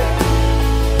shaken.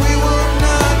 We will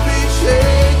not be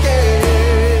shaken.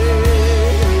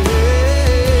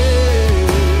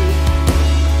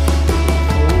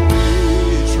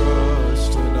 We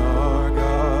trust in our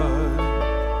God,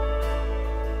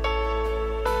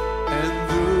 and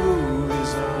through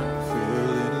his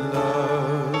unfailing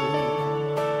love,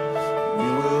 we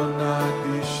will not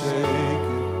be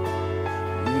shaken.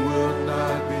 We will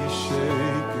not be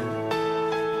shaken.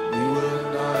 We will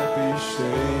not be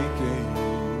shaken.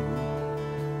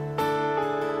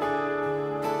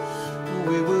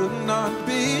 We will not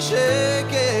be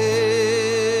shaken.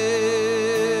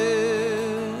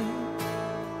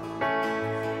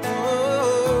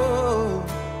 Oh,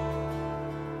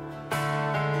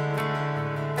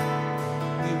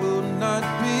 we will not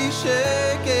be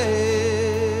shaken.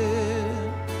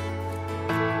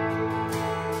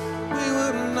 We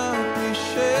will not be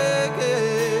shaken.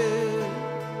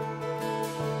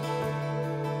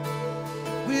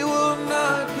 We will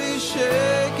not be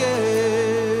shaken.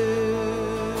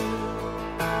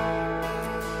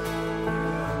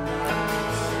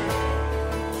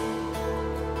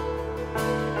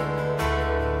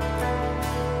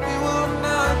 We will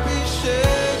not be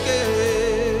shaken.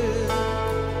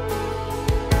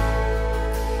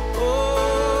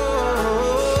 Oh,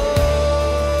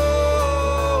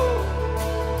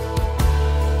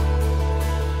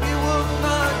 we will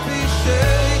not be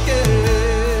shaken.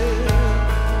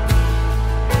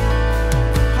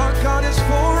 Our God is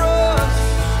for us.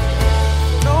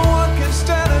 No one can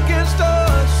stand against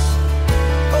us.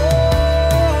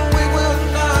 Oh, we will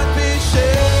not be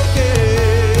shaken.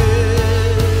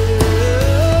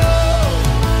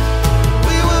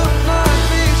 We will not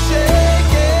be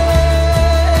shaken.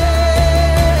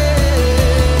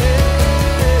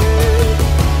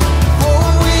 For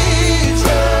we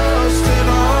trust in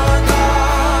our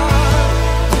God,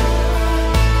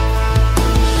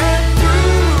 and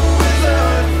through his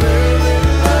unfailing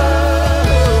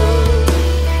love,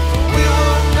 we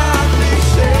will not be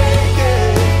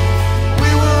shaken.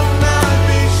 We will not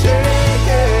be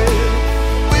shaken.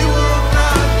 We will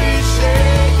not be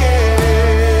shaken.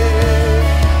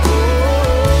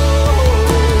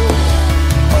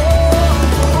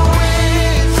 For we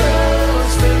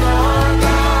trust in our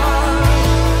God,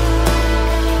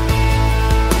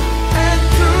 and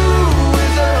through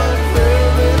his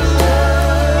unfailing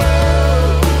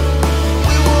love,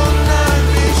 we will not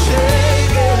be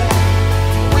shaken.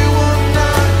 We will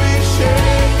not be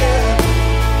shaken.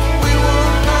 We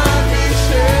will not be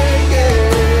shaken.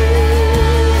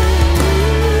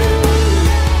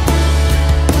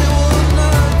 We will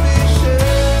not be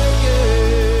shaken.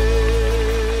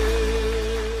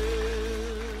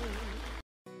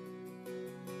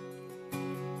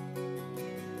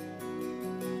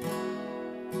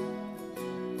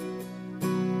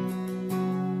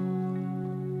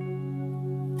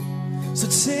 So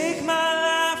take my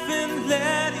life and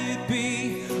let it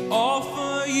be all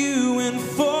for you and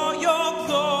for your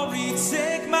glory.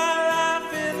 Take my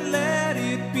life and let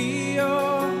it be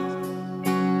yours.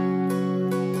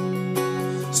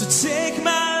 So take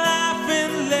my life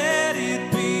and let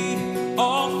it be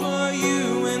all for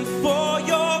you and for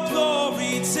your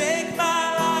glory. Take my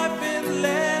life and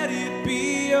let it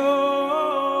be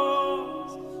yours.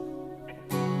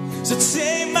 So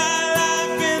take my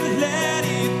life and let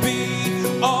it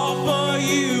be all for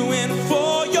you and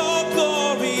for your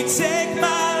glory. Take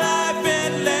my life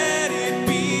and let it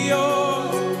be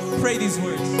yours. Pray these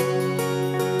words.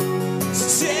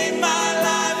 So take my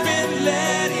life and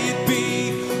let it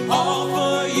be all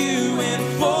for you and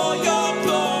for your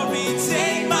glory.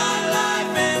 Take my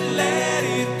life and let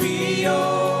it be yours.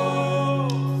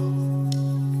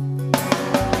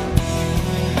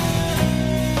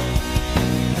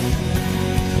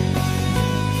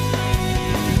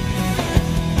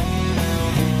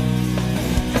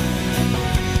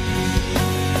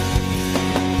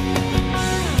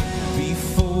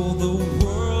 Before the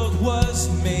world was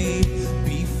made,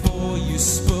 before you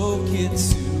spoke it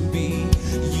to be,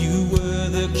 you were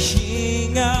the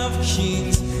King of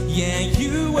Kings. Yeah,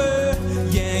 you were,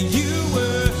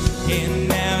 and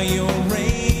now you're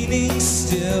reigning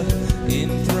still,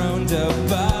 enthroned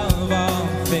above all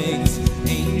things.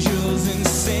 Angels and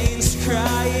saints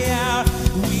cry out,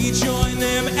 we join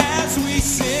them as we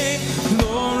sing,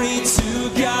 glory to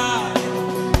God,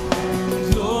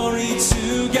 glory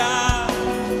to God,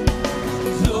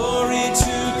 glory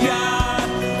to God,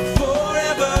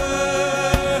 forever.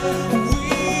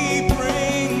 We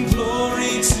bring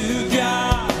glory to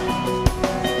God,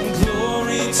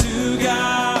 glory to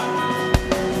God,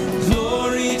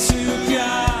 glory to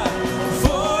God,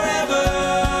 forever.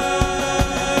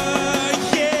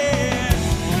 Yeah.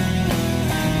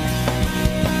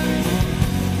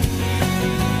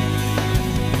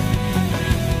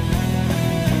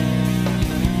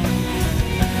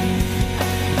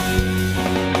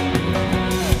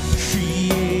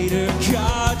 Creator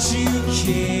God, you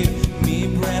gave me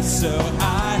breath so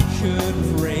I could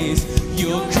praise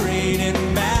your great and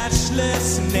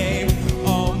matchless name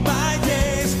all my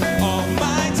days, all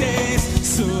my days.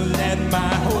 So let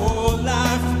my whole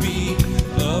life be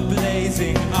a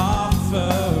blazing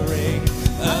offering,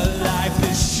 a life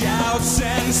that shouts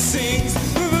and sings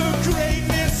the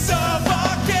greatness of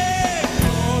our King.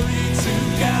 Glory to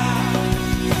God,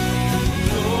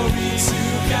 glory to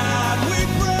God, we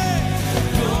pray.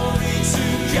 Glory to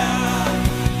God,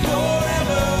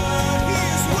 forever He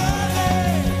is worthy.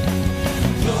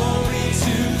 Glory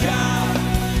to God,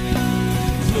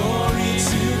 glory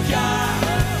to God,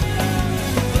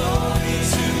 glory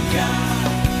to God,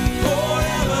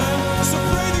 forever. So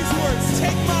pray these words.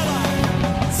 Take my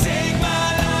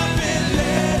life and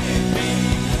let it be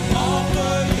all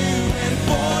for you and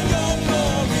for your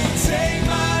glory. Take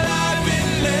my life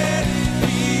and let it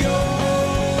be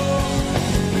yours.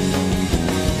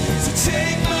 So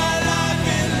take my life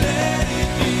and let it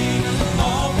be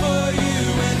all for you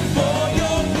and for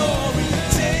your glory.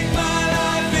 Take my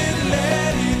life and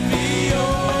let it be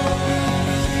yours.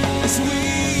 As we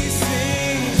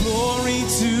sing glory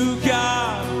to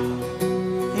God,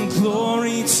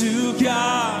 glory to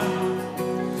God,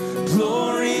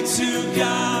 glory to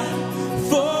God,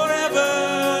 forever.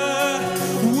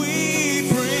 We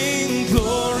bring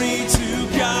glory to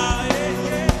God,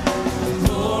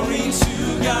 glory to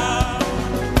God,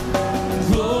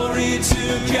 glory to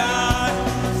God,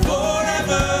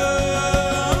 forever.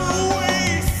 We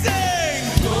sing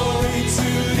glory to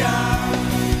God,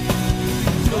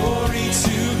 glory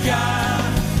to God,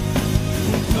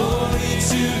 glory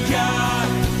to God,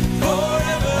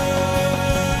 forever.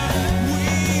 We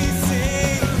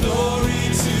sing glory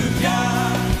to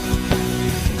God,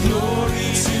 glory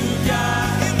to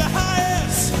God in the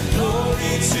highest,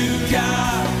 glory to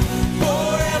God,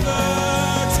 forever.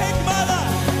 Take my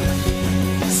life.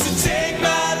 So take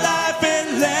my life and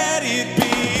let it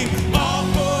be all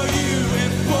for you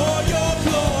and for your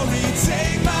glory.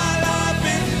 Take my life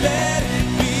and let it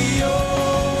be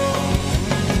yours.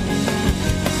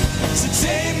 So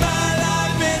take my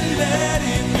life and let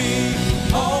it be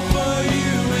all for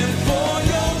you and for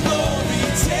your glory.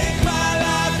 Take my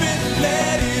life and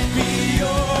let it be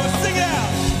yours. Sing it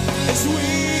out as we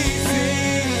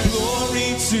sing glory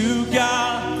to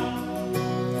God,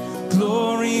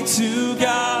 glory to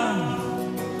God,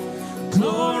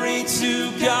 glory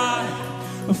to God,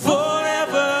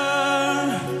 forever.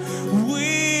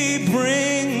 We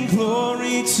bring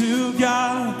glory to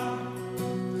God,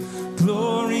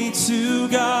 glory to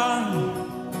God,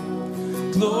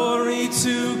 glory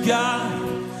to God,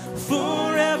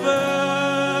 forever.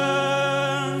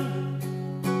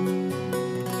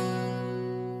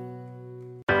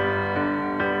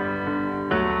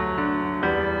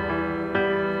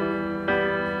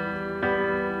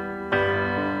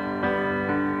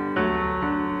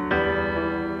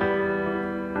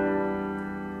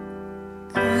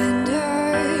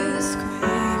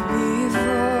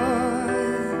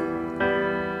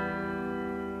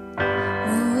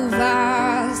 Move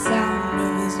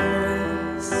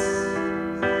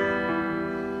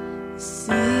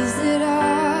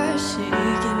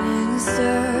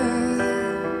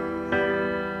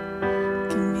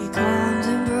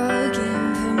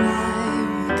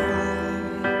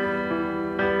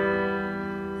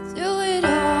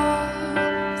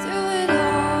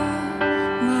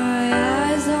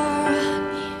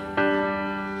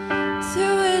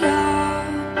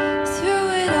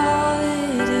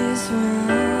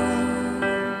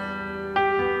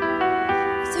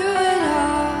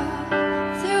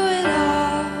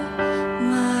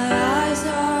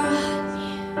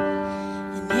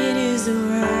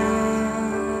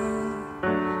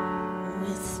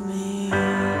me.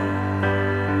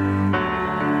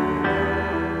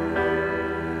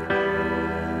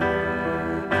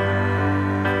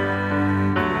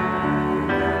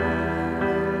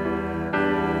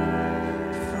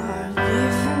 Far be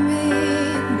from me,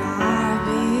 not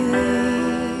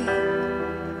believe.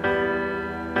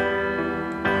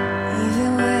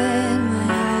 Even when my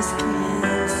eyes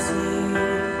can't see,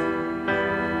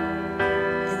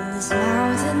 in this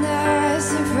mountain that's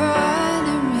in front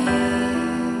of me,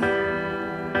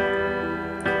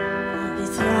 I'll be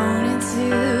thrown into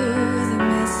the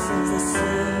midst of the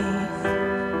sea.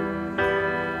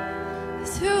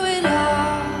 Through it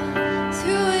all,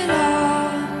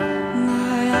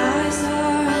 my eyes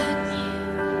are on you.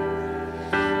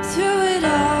 Through it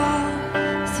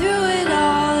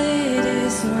all, it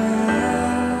is well.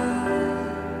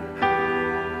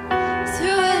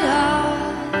 Through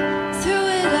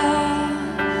it all,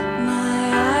 my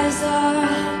eyes are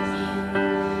on you,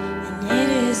 and it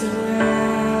is well.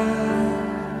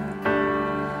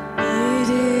 It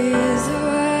is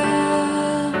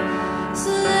well.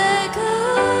 So let go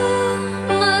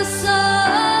my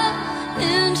soul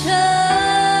and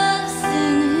trust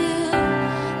in Him,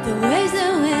 the ways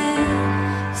that will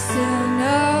still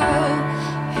know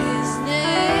His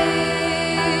name.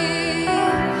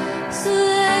 So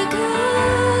let go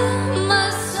my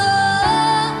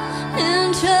soul and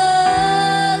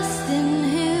trust in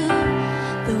Him,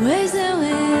 the ways that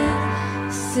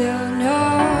will still know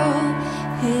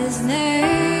His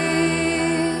name.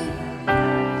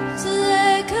 So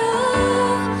let go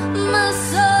my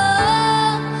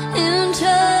soul and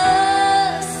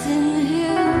trust in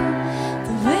Him,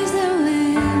 the ways that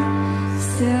will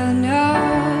still know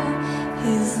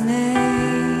His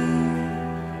name,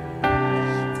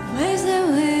 the ways that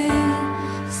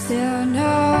will still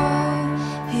know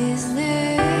His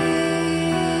name.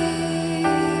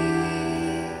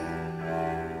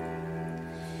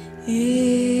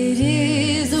 It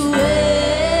is well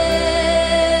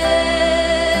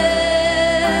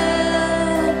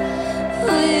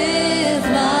with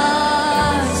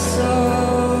my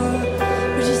soul.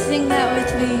 Would you sing that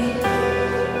with me?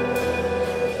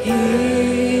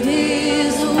 It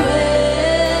is well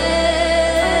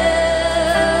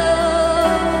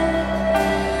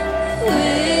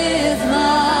with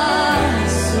my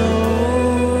soul.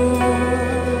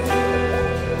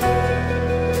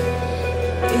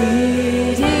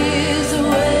 It is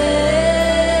well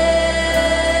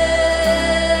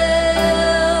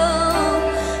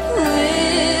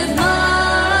with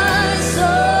my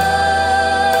soul.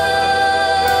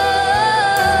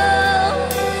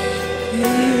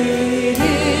 It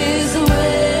is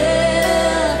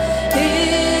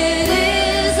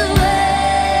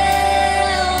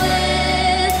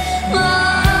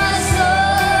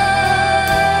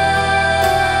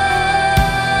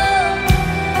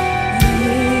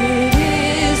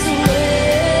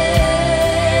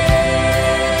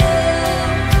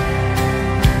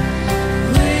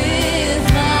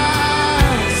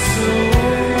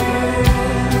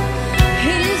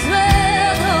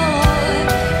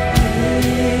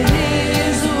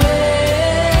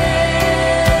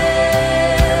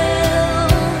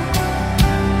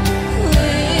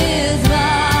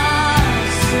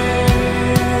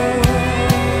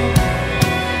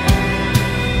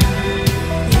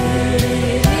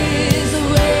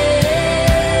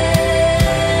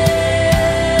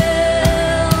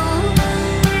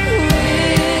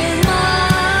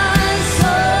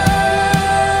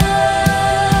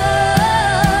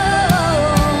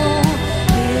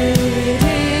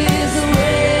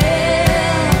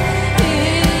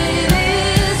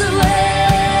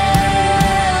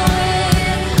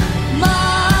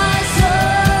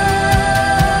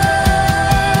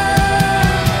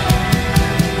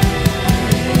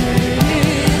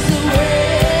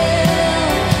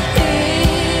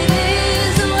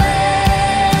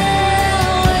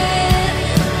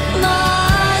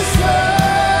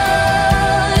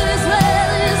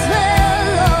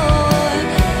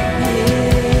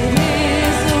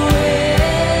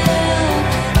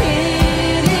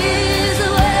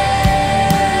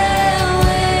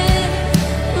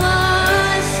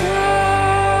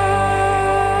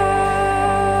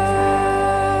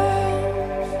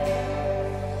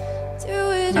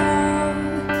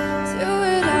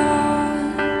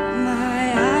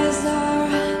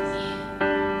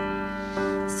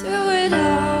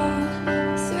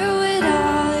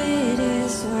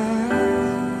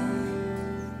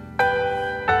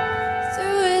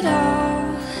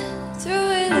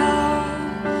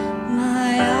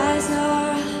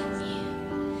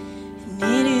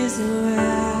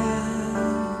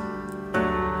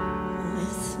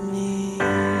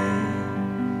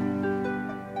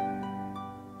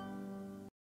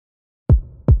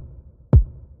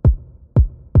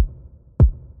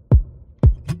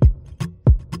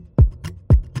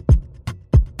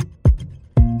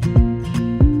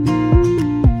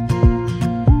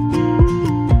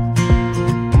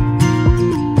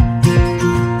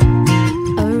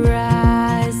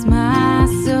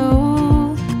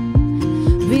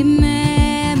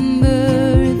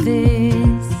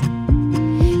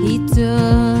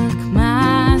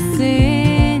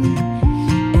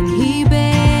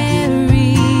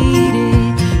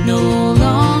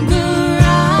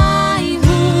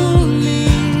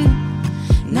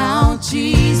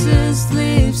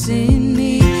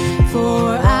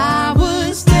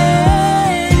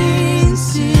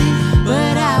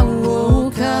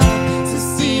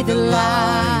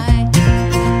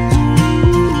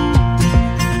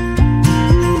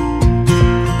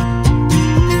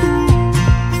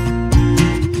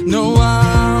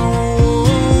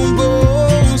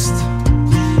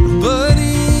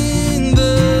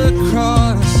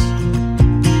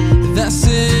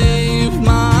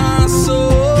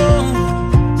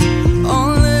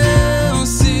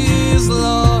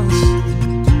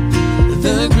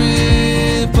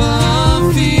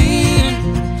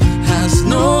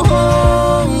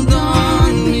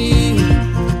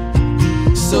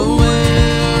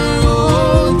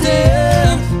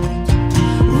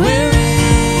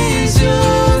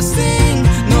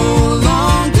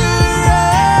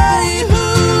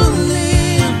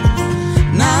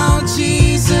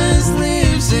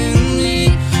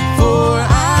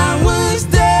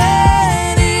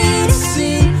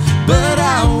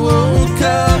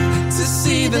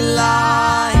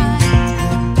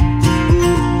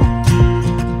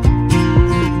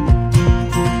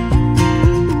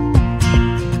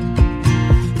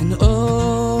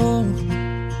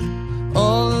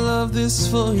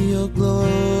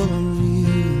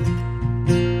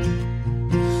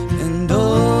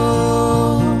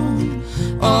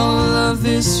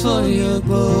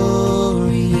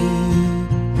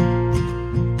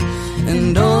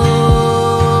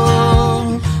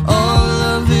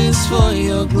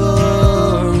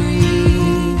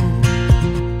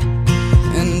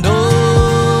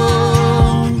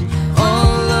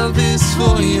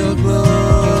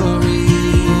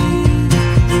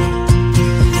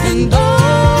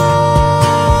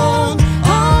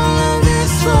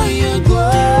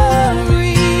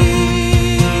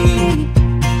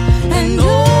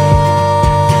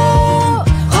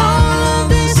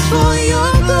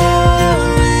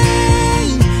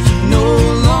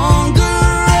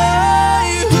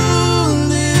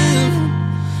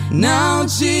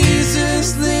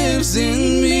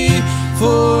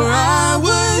For I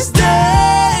was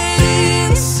dead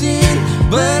in sin,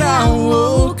 but I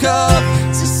woke up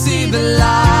to see the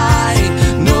light.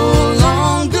 No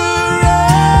longer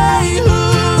I who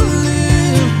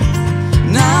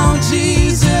live, now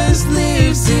Jesus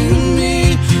lives in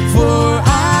me. For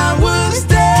I was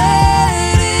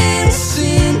dead in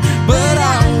sin, but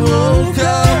I woke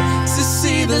up to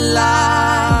see the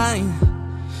light.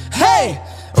 Hey!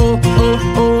 Oh, oh,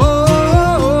 oh, oh.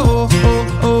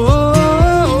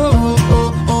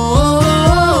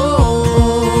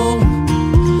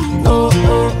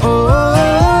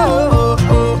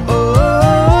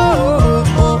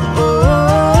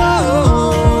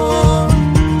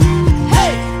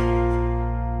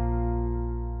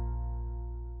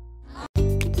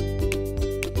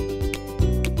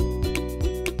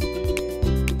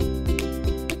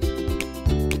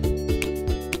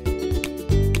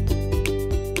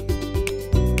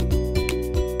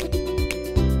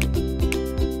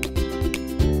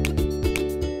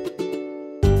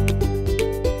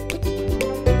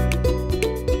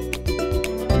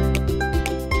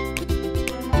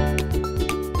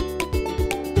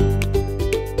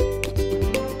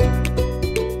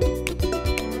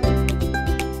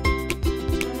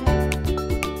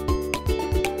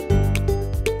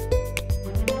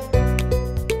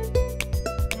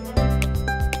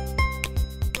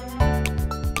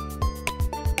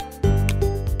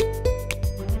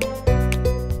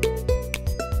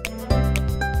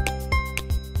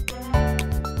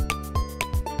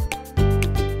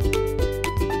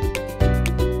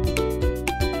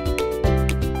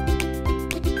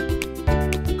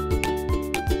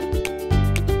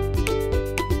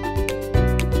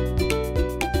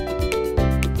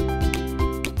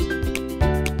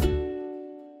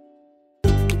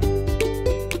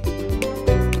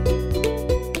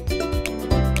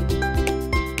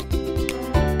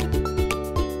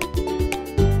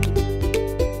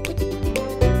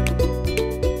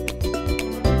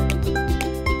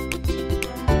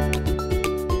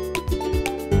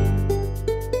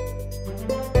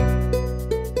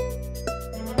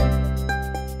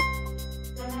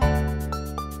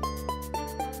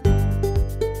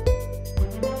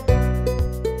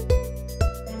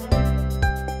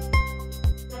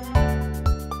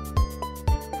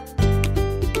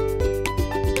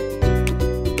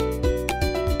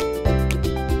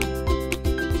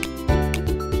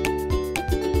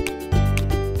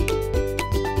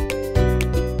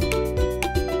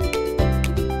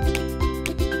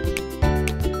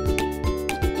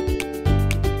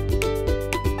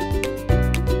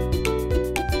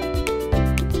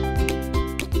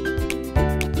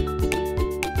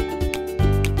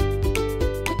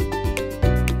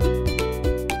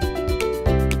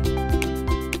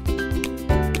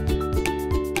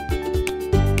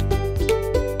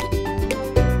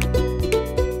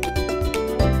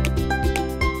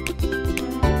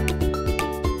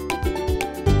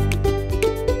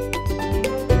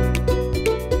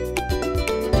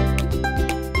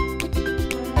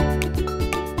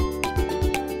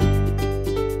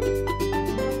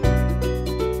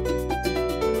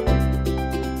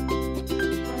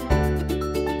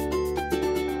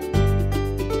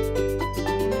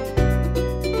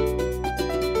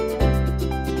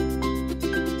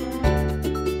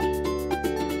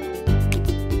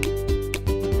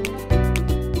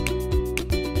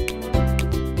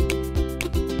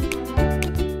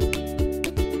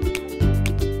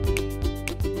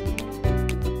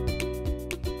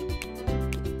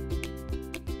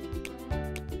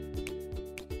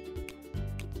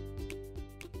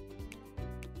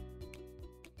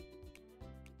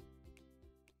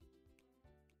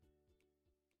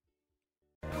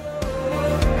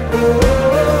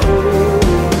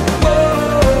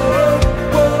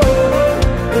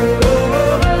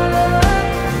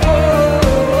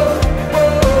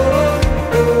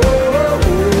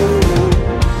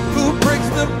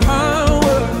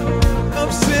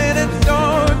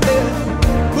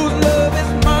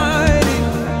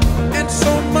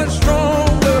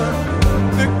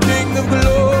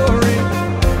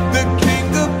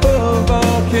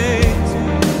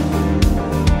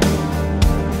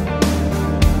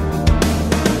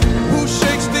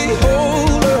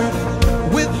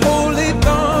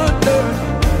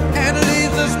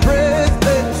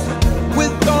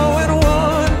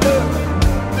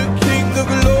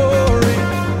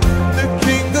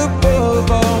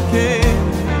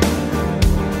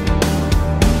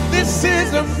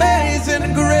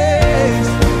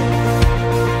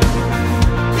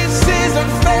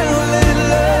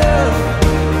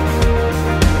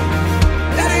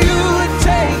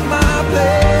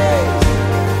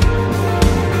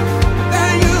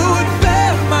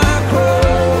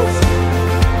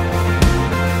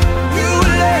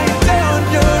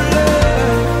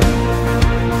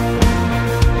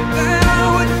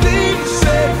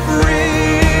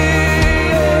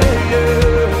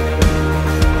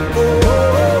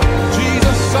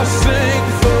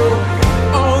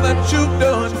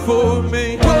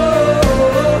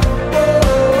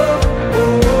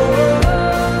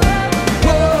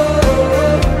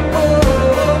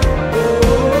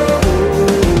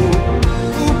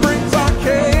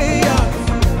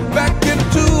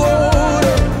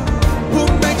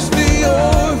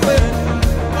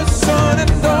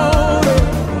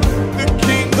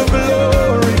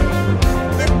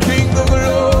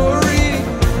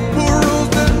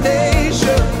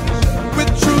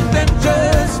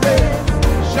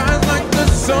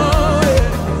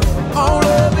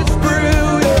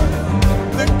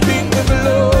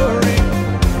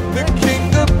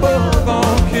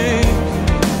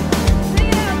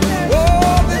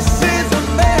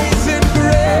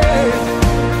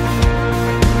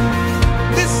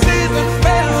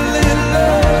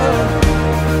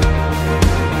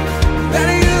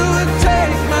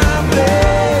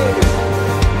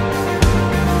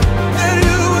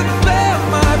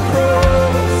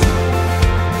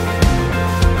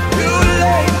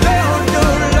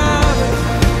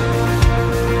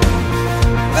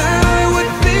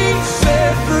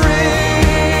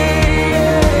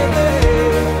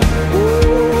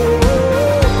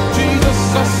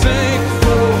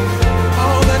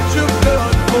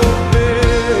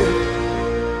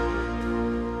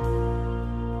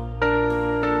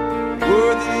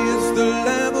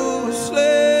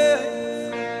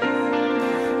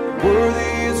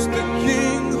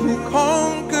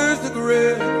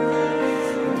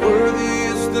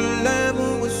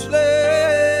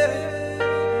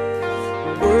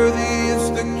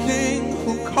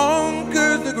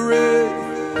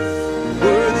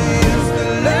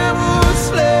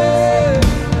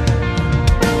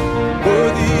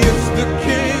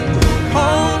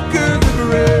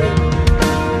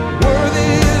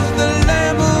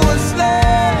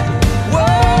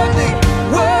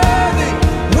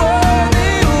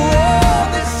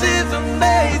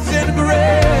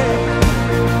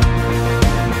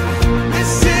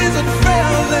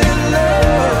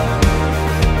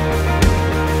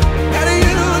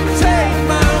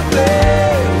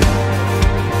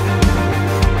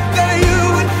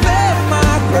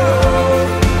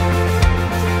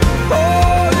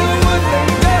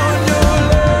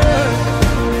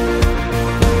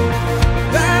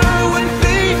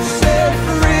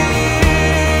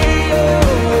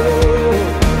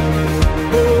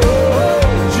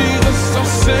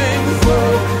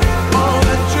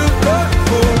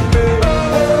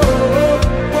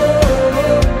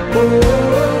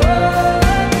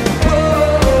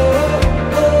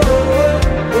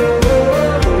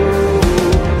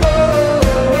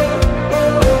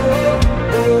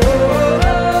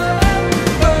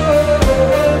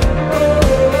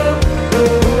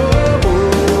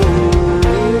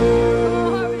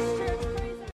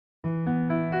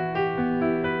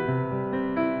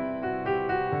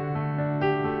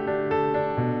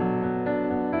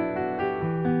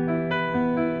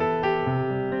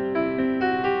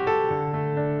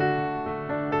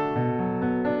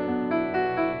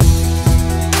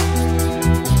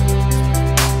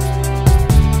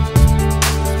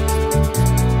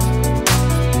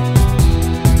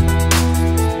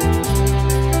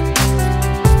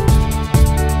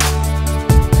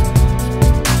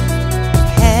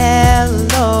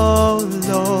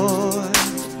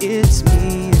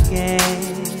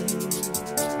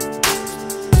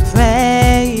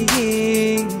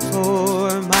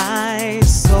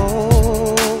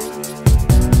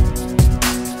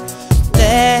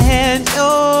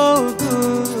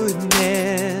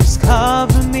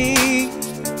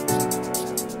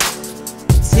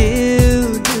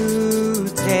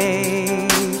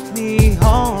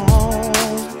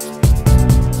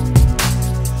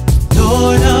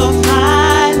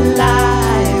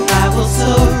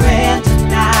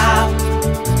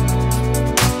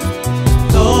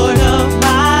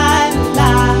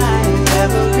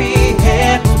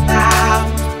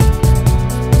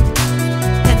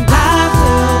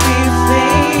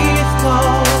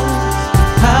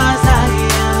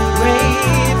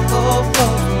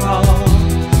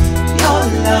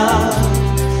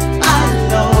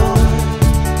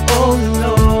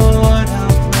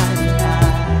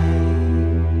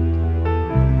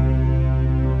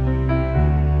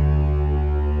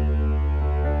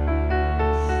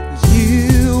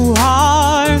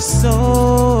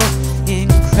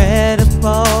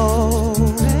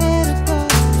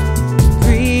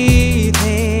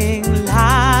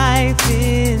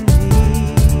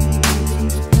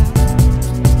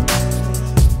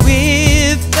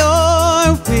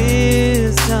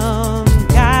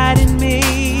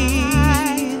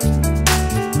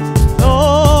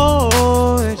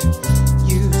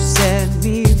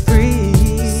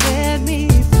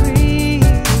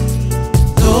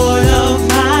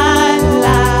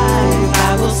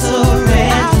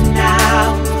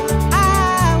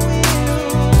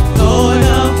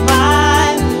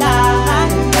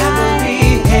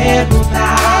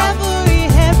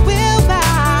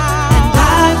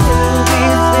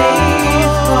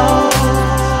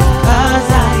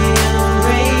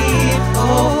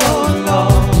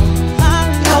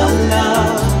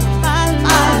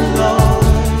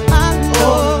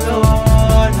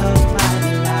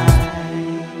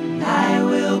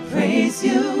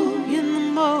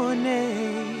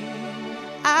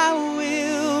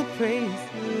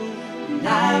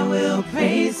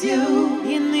 praise you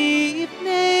in the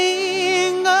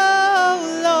evening. Oh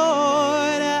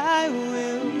Lord,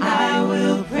 I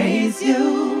will praise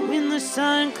you when the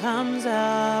sun comes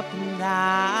up and down.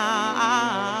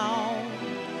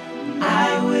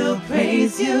 I will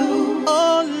praise you,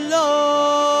 oh Lord.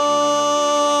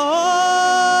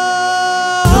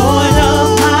 Lord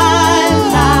of my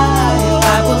life,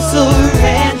 I will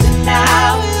surrender now.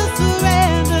 I will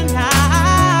surrender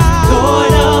now.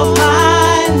 Lord of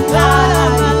my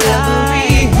life, every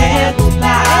head will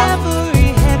bow. Every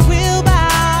head will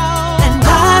bow. And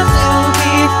I will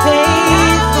be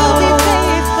faithful,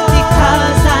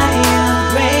 because I am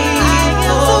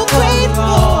grateful for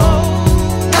all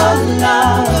your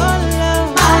love,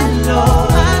 my Lord.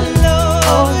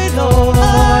 Oh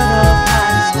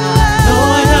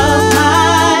Lord of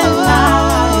my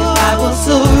life, I will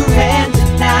surrender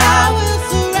now.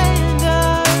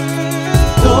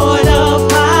 Lord of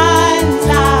my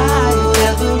life,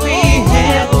 every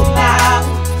head will bow.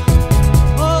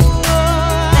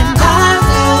 And I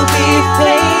will be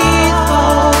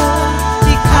faithful,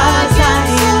 because I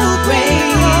am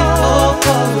grateful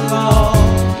for all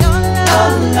your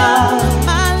love,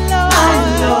 my Lord.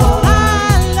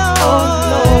 Oh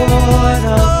Lord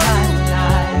of my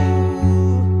life.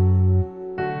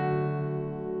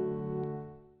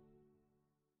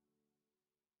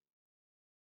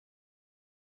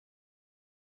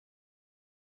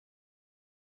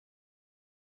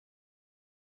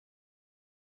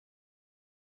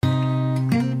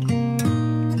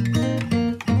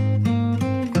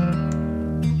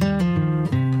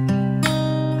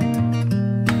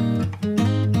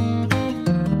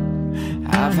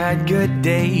 I've had good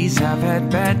days, I've had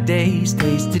bad days,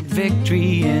 tasted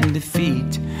victory and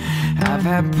defeat. I've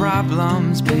had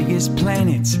problems, big as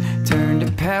planets, turn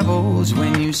to pebbles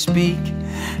when you speak.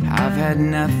 I've had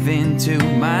nothing to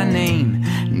my name,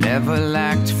 never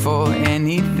lacked for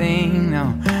anything,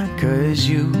 no, 'cause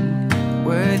you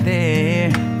were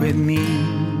there with me.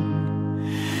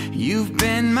 You've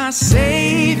been my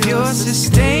savior,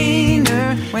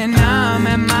 sustainer when I'm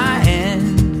at my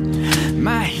end,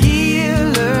 my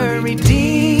healer,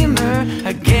 redeemer,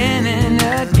 again and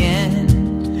again,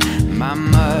 my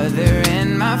mother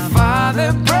and my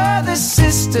father, brother,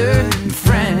 sister, and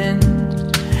friend,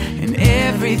 and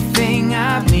everything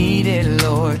I've needed,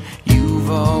 Lord, you've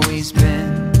always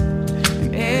been.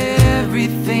 And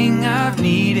everything I've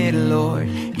needed, Lord,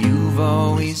 you've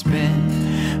always been.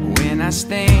 When I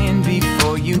stand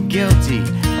before you guilty,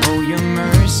 oh, your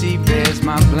mercy bears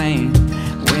my blame.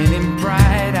 When in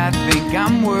pride I think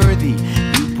I'm worthy,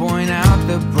 you point out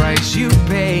the price you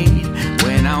paid.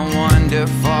 When I wander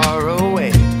far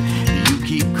away, you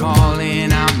keep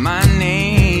calling out my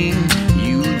name.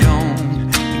 You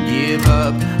don't give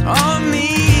up on me.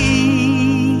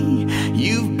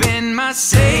 You've been my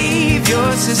savior,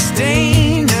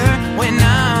 sustainer when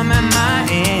I'm at my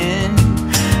end,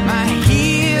 my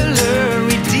healer,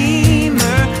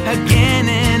 redeemer, again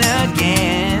and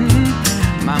again,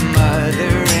 my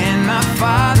mother and my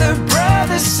father,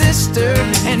 brother, sister,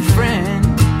 and friend,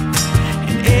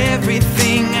 and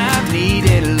everything I've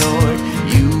needed, Lord,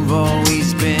 you've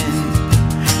always been.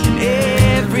 And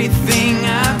everything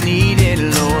I've needed,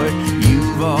 Lord,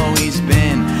 you've always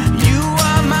been. You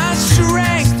are my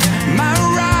strength, my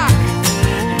rock,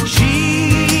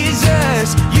 Jesus.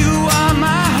 You are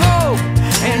my hope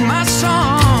and my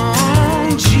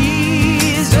song,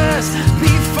 Jesus.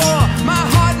 Before my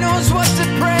heart knows what to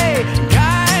pray,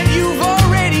 God, you've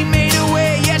already made a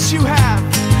way, yes you have.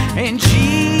 And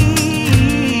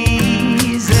Jesus,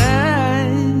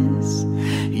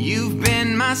 you've been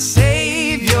my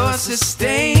savior,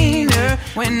 sustainer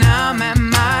when I'm at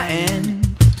my end,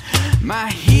 my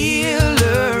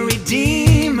healer,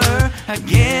 redeemer,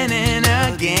 again and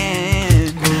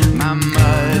again, my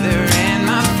mother and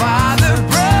my father,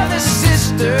 brother,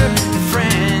 sister,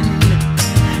 friend,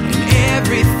 and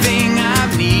everything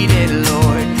I've needed,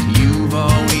 Lord, you've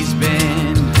always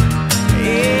been.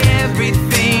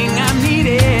 Everything I've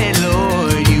needed,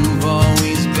 Lord, you've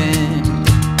always been.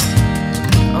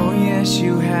 Oh yes,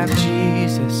 you have,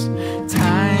 Jesus,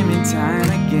 time and time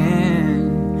again.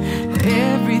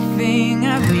 Everything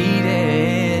I've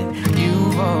needed,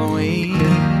 you've always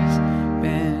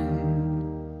been.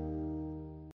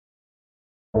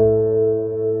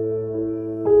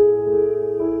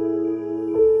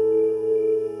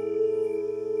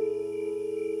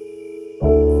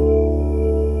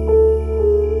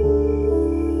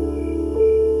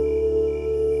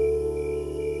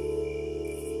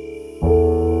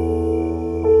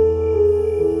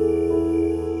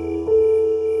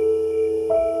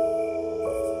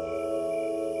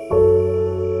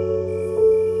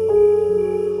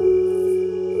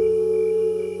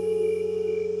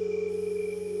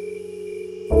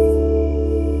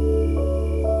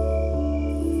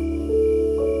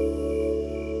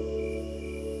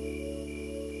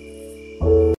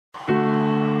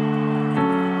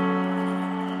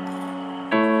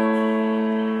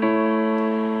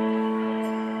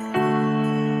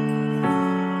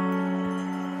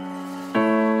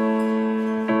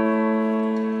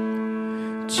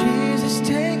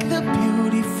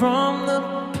 from the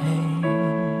pain.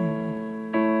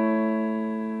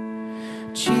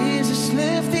 Jesus,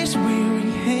 lift these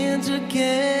weary hands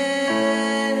again.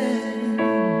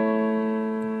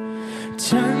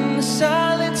 Turn the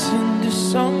silence into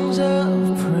songs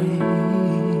of praise.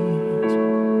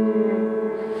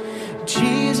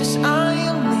 Jesus, I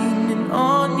am leaning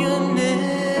on your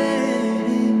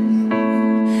name.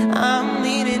 I'm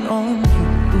leaning on you.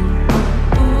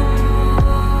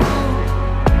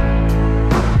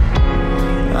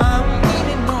 I'm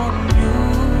leaning on you.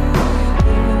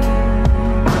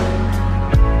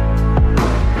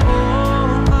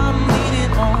 Oh, I'm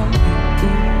leaning on you.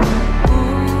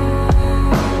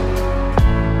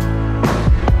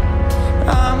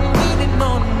 I'm leaning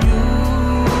on you.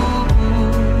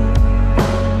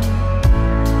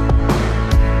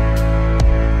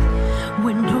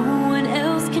 When no one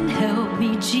else can help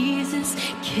me, Jesus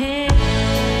can.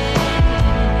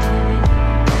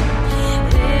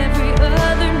 Every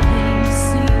other name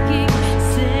sinking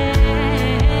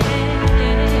sand.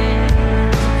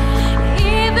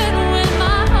 Even when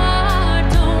my heart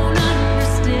don't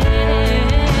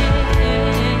understand,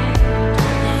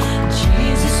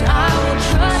 Jesus, I will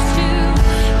trust you.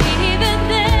 Even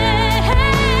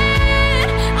then,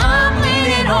 I'm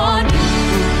leaning on you.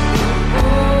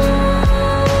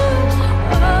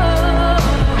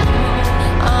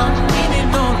 I'm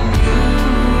leaning on you.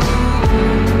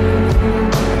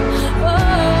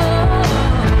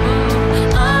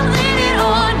 I'm leaning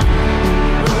on you.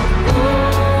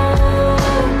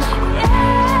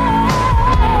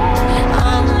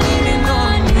 I'm leaning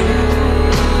on you.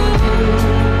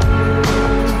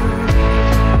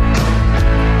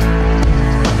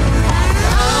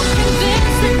 I'm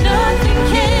convinced that nothing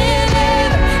can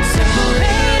ever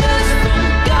separate us from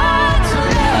God's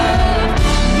love.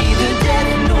 Neither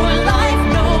death nor life,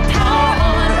 no power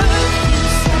on earth can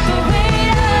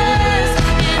separate us.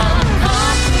 And I'm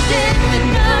confident that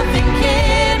nothing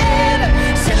can ever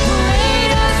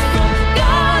separate us from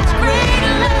God's great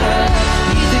love.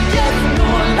 Neither death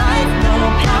nor life, no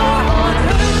power on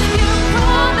earth. You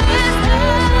promised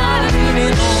us.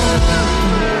 Leaning on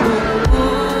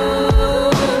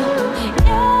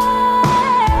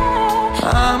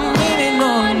I'm leaning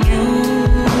on you.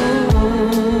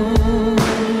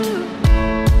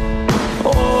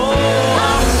 Oh,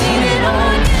 I'm leaning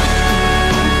on you.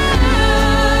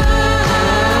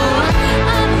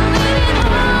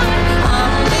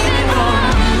 I'm leaning on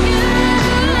you.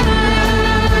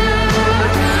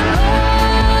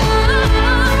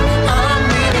 I'm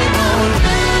leaning on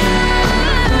you.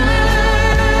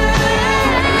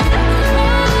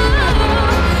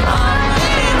 I'm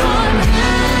leaning on you.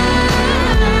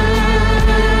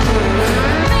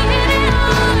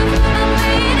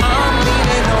 I'm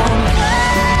leaning on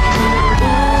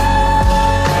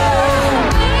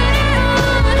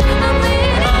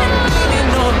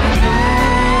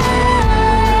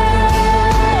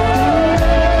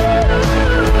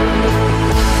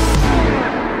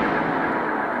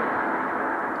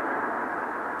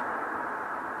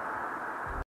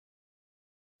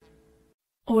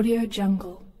Audio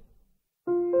Jungle.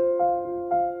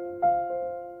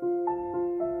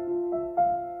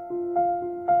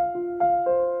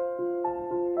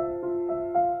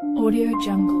 Audio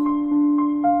Jungle.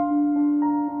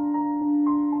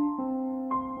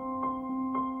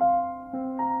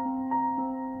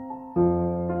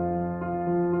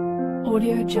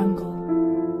 Audio Jungle.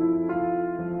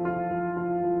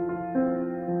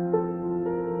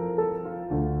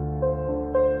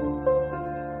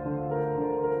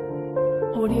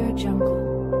 Audio Jungle.